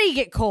body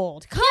get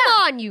cold. Come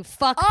on, you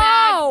fuckbag.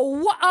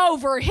 Oh,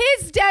 over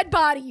his dead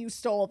body, you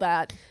stole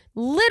that.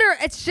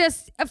 It's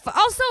just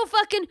also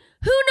fucking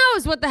who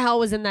knows what the hell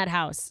was in that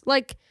house.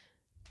 Like,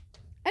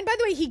 And by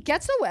the way, he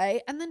gets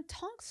away, and then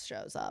Tonks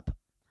shows up.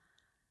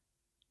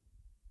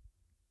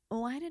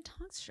 Why did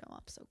Tonks show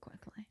up so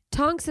quickly?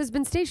 Tonks has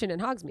been stationed in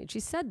Hogsmeade. She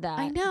said that.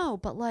 I know,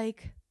 but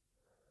like,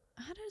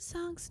 how does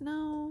Tonks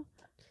know?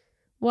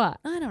 What?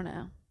 I don't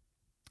know.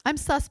 I'm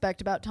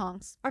suspect about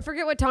Tonks. I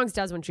forget what Tonks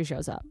does when she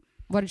shows up.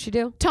 What did she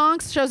do?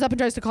 Tonks shows up and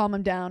tries to calm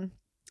him down.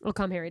 Oh,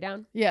 calm Harry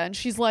down. Yeah, and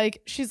she's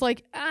like,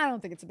 I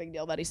don't think it's a big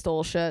deal that he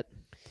stole shit.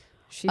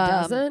 She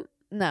doesn't.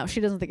 No, she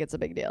doesn't think it's a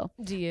big deal.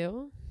 Do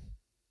you?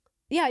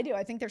 Yeah, I do.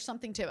 I think there's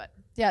something to it.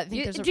 Yeah, I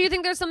think Do you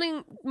think there's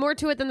something more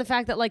to it than the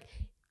fact that like,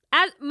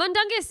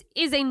 Mundungus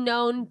is a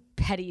known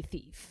petty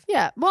thief.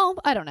 Yeah, well,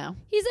 I don't know.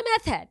 He's a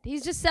meth head.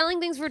 He's just selling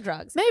things for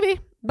drugs. Maybe.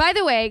 By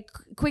the way,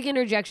 quick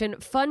interjection,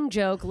 fun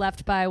joke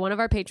left by one of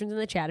our patrons in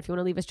the chat. If you want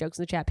to leave us jokes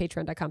in the chat,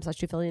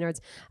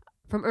 patreon.com/2phillynerds.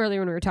 From earlier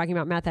when we were talking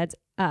about meth heads,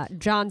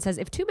 John says,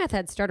 if two meth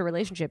heads start a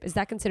relationship, is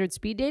that considered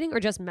speed dating or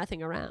just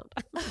messing around?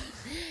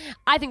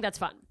 I think that's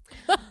fun.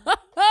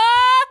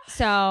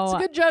 So It's a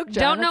good joke,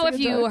 John. Don't know That's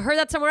if a good you joke. heard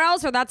that somewhere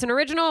else or that's an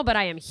original, but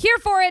I am here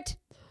for it.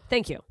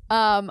 Thank you.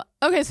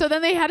 Okay, so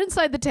then they head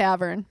inside the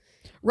tavern.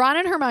 Ron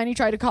and Hermione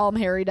try to calm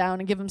Harry down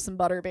and give him some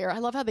butterbeer. I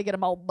love how they get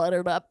him all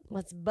buttered up.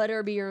 Let's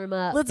butterbeer him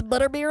up. Let's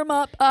butterbeer him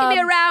up. Give me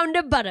a round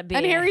of butterbeer.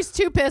 And Harry's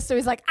too pissed, so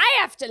he's like, I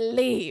have to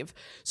leave.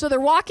 So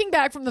they're walking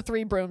back from the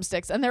Three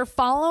Broomsticks, and they're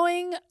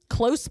following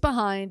close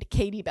behind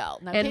Katie Bell.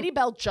 Now, And- Katie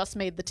Bell just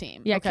made the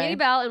team. Yeah, okay? Katie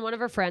Bell and one of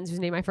her friends whose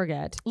name I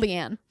forget.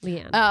 Leanne.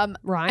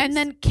 Rhymes. And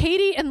then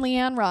Katie and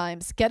Leanne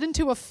Rhymes get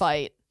into a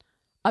fight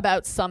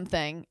about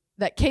something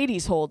that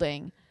Katie's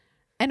holding,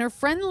 and her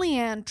friend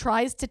Leanne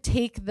tries to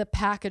take the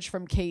package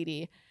from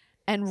Katie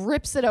and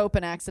rips it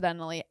open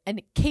accidentally, and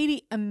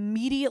Katie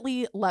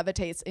immediately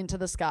levitates into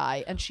the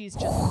sky, and she's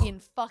just in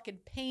fucking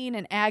pain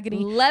and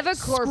agony,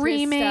 Levicorpus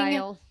screaming.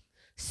 style.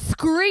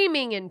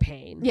 Screaming in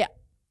pain. Yeah.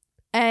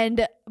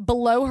 And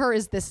below her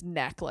is this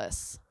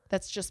necklace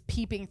that's just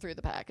peeping through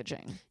the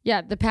packaging.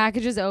 Yeah, the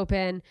package is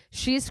open.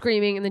 She's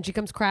screaming, and then she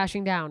comes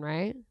crashing down,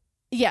 right?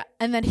 Yeah,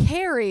 and then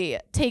Harry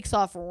takes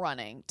off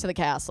running to the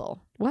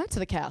castle. What? To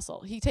the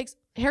castle.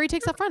 Harry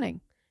takes off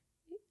running.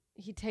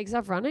 He takes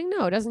off running?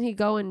 No, doesn't he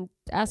go and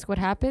ask what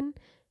happened?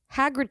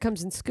 Hagrid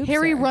comes and scoops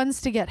Harry her.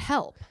 runs to get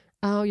help.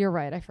 Oh, you're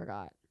right. I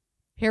forgot.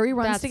 Harry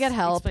runs to get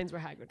help. Explains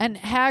where Hagrid And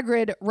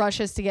Hagrid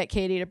rushes to get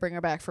Katie to bring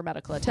her back for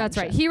medical attention. That's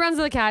right. He runs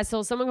to the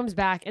castle. Someone comes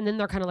back, and then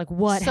they're kind of like,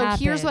 what happened?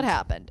 So here's what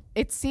happened.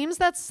 It seems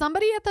that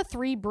somebody at the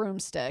Three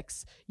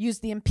Broomsticks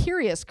used the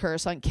Imperious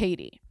Curse on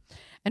Katie.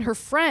 And her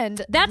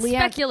friend... That's Leanne,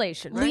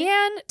 speculation, right?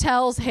 Leanne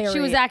tells Harry... She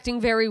was acting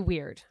very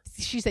weird.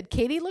 She said,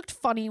 Katie looked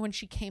funny when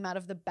she came out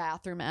of the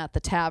bathroom at the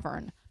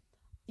tavern.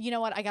 You know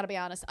what? I got to be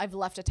honest. I've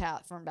left a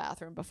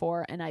bathroom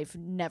before, and I've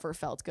never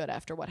felt good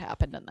after what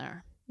happened in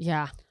there.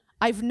 Yeah.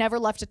 I've never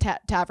left a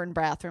tavern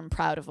bathroom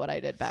proud of what I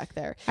did back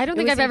there. I don't It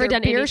think was I've ever either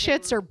done beer anything-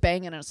 shits or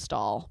bang in a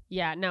stall.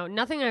 Yeah, no,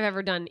 nothing I've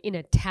ever done in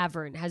a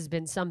tavern has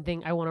been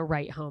something I want to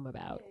write home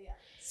about.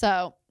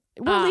 So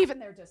we're leaving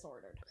there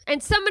disordered.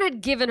 And someone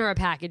had given her a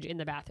package in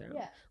the bathroom.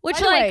 Yeah. Which, By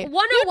the like, way,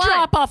 101. you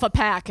drop off a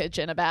package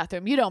in a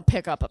bathroom. You don't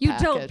pick up a You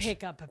package. don't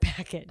pick up a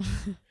package.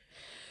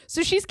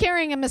 So she's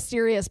carrying a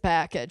mysterious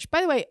package.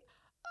 By the way,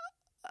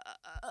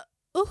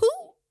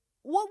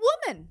 what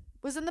woman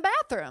was in the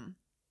bathroom?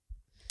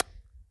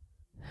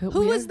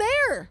 Who was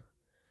there?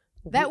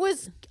 That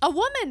was a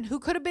woman who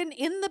could have been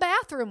in the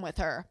bathroom with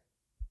her.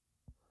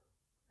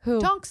 Who?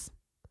 Tonks.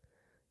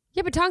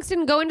 Yeah, but Tonks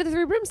didn't go into the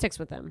Three Broomsticks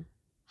with them.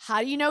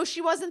 How do you know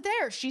she wasn't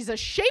there? She's a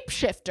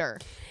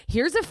shapeshifter.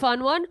 Here's a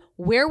fun one.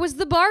 Where was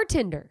the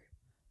bartender?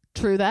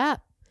 True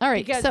that. All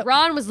right. Because so,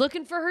 Ron was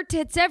looking for her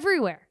tits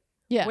everywhere.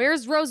 yeah.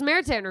 Where's Rose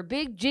Merita and her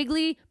big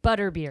jiggly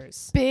butter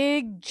beers?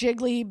 Big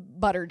jiggly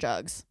butter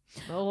jugs.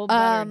 Oh,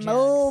 butter jugs.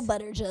 Oh,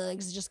 butter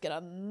jugs. Just gonna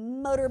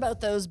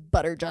motorboat those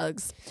butter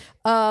jugs.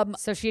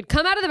 So she had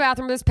come out of the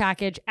bathroom with this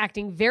package,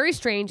 acting very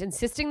strange,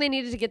 insisting they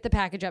needed to get the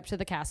package up to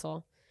the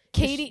castle.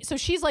 Katie, so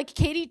she's like,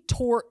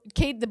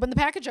 when the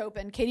package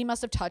opened, Katie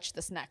must have touched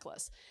this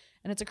necklace.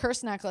 And it's a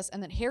cursed necklace.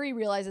 And then Harry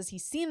realizes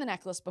he's seen the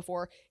necklace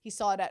before. He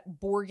saw it at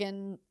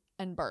Borgin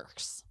and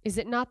Burke's. Is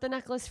it not the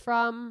necklace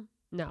from?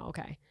 No,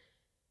 okay.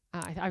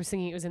 I was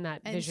thinking it was in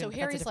that And vision. so but that's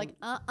a Harry's like,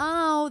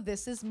 different-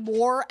 this is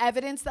more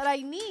evidence that I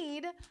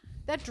need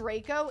that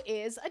Draco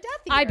is a Death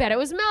Eater. I bet it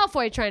was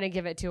Malfoy trying to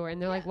give it to her.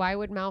 And they're like, why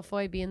would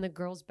Malfoy be in the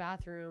girls'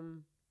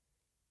 bathroom?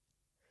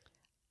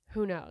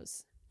 Who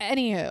knows?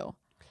 Anywho,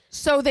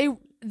 so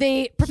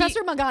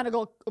Professor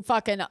McGonagall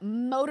fucking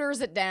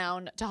motors it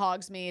down to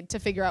Hogsmeade to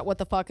figure out what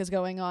the fuck is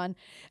going on.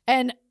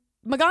 And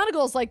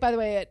McGonagall's like, by the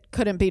way, it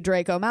couldn't be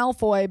Draco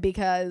Malfoy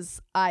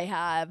because I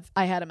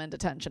had him in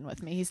detention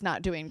with me. He's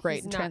not doing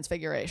great in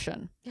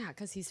Transfiguration. Yeah,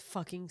 because he's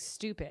fucking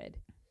stupid.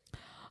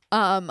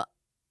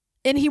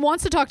 And he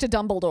wants to talk to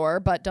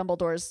Dumbledore, but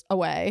Dumbledore's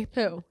away.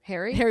 Who?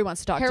 Harry? Harry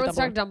wants to talk to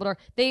Dumbledore.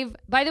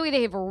 By the way,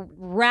 they have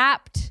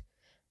wrapped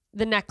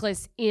the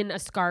necklace in a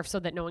scarf so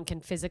that no one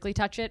can physically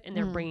touch it, and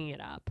they're bringing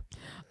it up.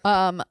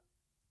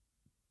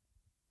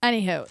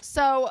 Anywho,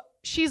 so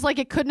she's like,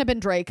 it couldn't have been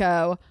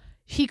Draco.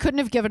 He couldn't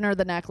have given her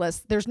the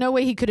necklace. There's no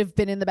way he could have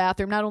been in the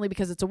bathroom, not only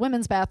because it's a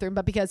women's bathroom,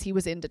 but because he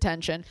was in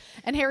detention.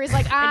 And Harry's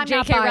like, I'm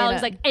not J.K. buying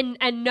Rowling's it. like,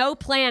 and no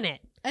planet.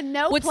 And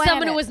no With planet.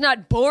 someone who was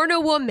not born a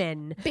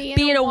woman be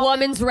in a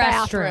woman's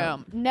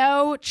restroom.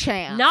 No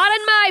chance. Not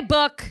in my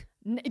book.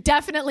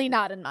 Definitely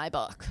not in my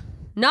book.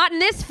 Not in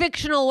this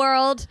fictional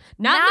world.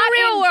 Not in the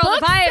real world,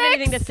 if I have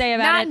anything to say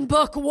about not it. Not in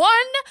book 1.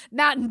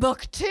 Not in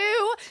book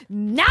 2.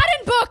 Not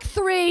in book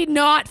 3.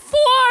 Not 4.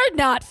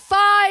 Not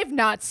 5.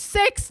 Not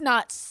 6.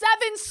 Not 7.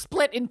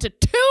 Split into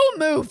 2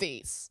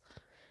 movies.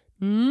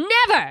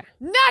 Never.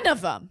 None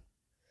of them.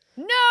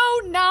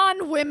 No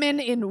non-women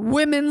in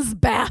women's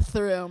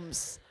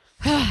bathrooms.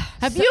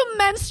 Have you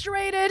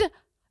menstruated?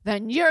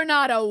 Then you're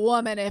not a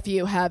woman if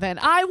you haven't.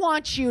 I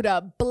want you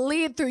to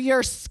bleed through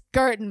your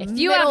skirt in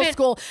middle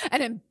school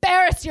and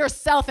embarrass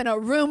yourself in a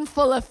room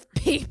full of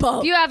people.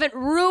 If you haven't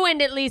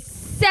ruined at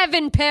least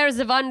 7 pairs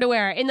of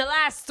underwear in the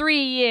last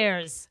 3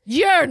 years,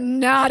 you're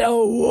not a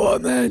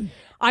woman.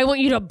 I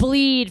want you to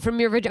bleed from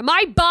your vagina.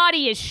 My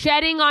body is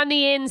shedding on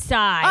the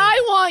inside.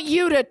 I want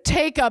you to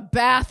take a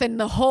bath and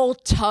the whole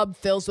tub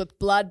fills with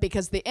blood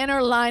because the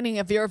inner lining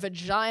of your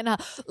vagina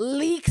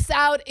leaks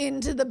out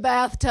into the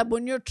bathtub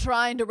when you're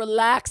trying to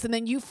relax, and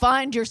then you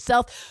find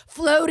yourself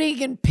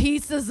floating in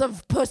pieces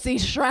of pussy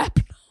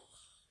shrapnel.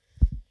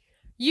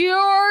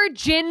 Your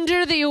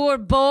gender that you were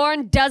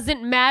born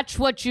doesn't match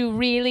what you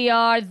really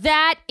are.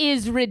 That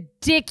is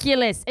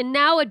ridiculous. And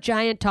now a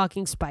giant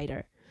talking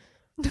spider.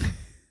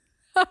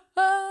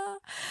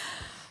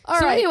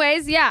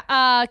 Anyways,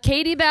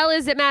 Katie Bell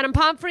is at Madame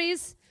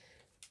Pomfrey's,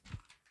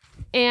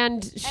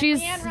 and she's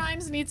Leanne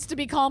Rimes needs to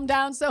be calmed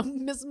down. So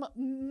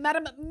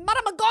Madame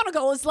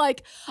McGonagall is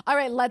like, all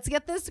right, let's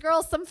get this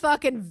girl some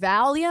fucking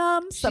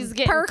Valium, some she's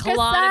getting Percocet,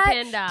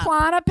 Klonopin.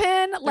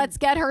 Klonopin. Let's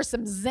get her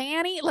some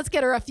Xanny. Let's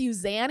get her a few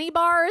Xanny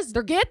bars.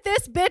 Get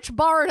this bitch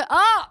barred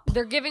up.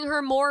 They're giving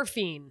her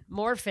morphine.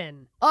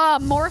 Morphin.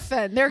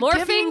 Morphine They're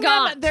giving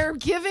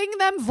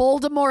them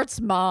Voldemort's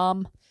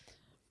mom.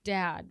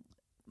 Dad,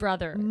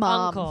 brother,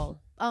 Mom.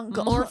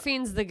 uncle.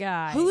 Morphine's the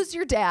guy. Who's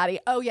your daddy?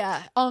 Oh,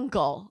 yeah.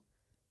 Uncle.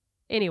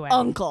 Anyway.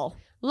 Uncle.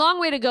 Long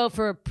way to go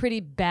for a pretty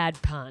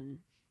bad pun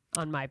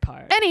on my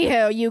part.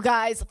 Anywho, you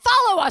guys,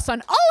 follow us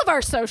on all of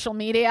our social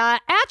media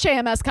at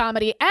JMS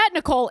Comedy, at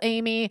Nicole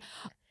Amy,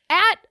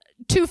 at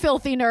Two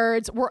Filthy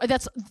Nerds.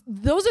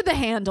 Those are the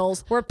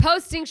handles. We're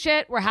posting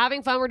shit. We're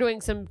having fun. We're doing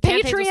some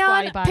campaigns with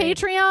Squatty Potty.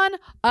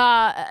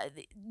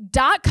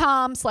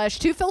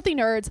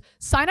 Patreon.com/2filthynerds.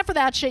 Sign up for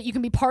that shit. You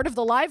can be part of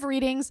the live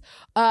readings.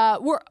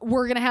 We're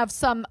going to have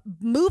some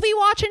movie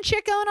watching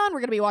shit going on. We're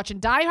going to be watching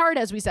Die Hard,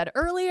 as we said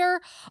earlier.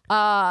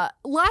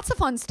 Lots of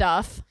fun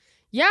stuff.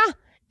 Yeah.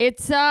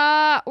 It's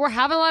we're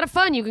having a lot of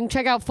fun. You can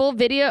check out full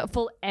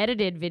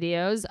edited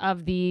videos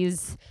of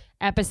these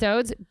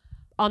episodes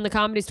on the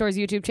Comedy Store's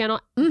YouTube channel.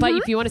 Mm-hmm. But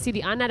if you want to see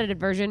the unedited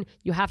version,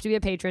 you have to be a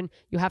patron.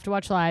 You have to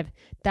watch live.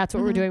 That's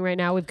what we're doing right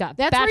now. We've got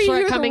That's Bachelor where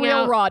you hear coming the real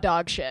out. raw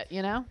dog shit,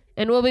 you know?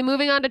 And we'll be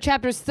moving on to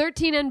chapters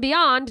 13 and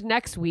beyond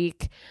next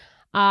week.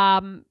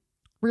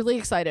 Really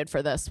excited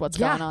for this. What's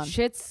going on?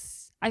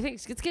 I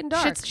think it's getting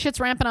dark. Shit's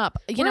ramping up.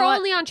 We're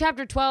only on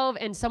chapter 12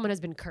 and someone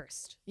has been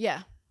cursed.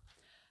 Yeah.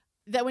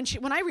 That when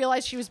I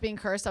realized she was being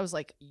cursed, I was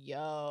like,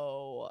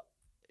 yo,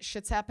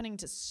 shit's happening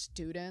to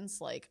students,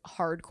 like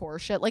hardcore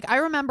shit. Like I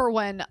remember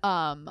when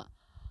fucking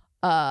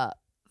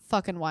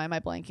why am I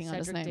blanking on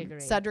his name? Diggory.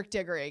 Cedric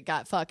Diggory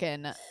got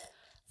fucking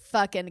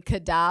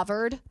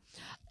cadavered.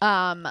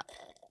 I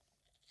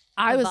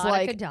was Avada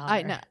like, Kedavra.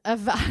 I know,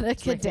 Avada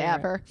It's my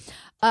Kedavra.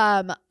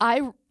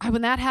 I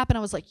when that happened,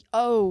 I was like,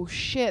 oh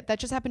shit, that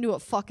just happened to a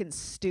fucking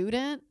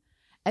student.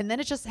 And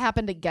then it just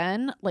happened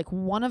again, like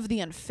one of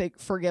the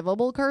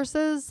unforgivable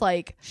curses.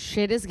 Like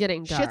Shit is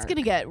getting dark. shit's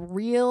gonna get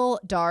real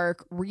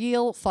dark,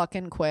 real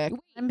fucking quick.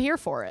 I'm here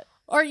for it.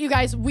 All right, you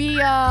guys, we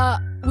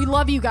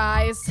love you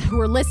guys who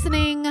are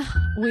listening.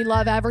 We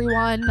love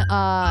everyone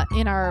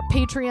in our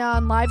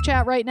Patreon live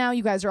chat right now.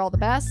 You guys are all the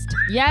best.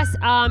 Yes,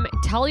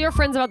 tell your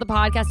friends about the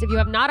podcast. If you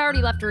have not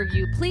already left a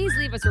review, please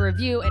leave us a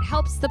review. It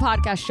helps the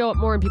podcast show up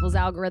more in people's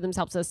algorithms,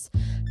 helps us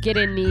get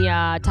in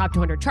the top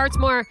 200 charts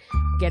more,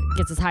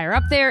 gets us higher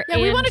up there.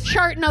 Yeah, we want to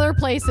chart in other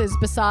places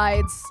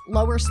besides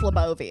Lower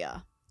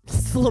Slobovia.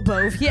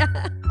 Slobovia?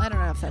 I don't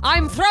know if that's...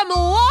 I'm from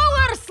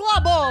Lower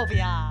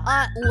Slobovia.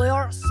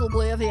 Lower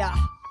Slobovia.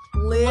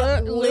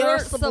 Lower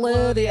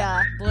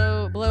Slobovia.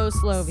 Blow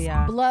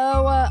Slovia.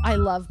 I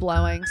love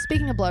blowing.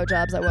 Speaking of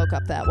blowjobs, I woke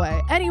up that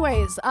way.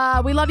 Anyways,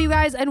 we love you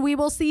guys, and we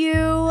will see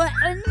you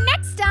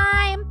next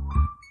time.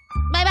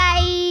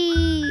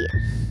 Bye-bye.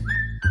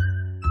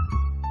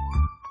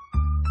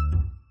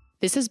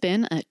 This has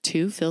been a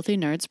Two Filthy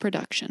Nerds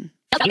production.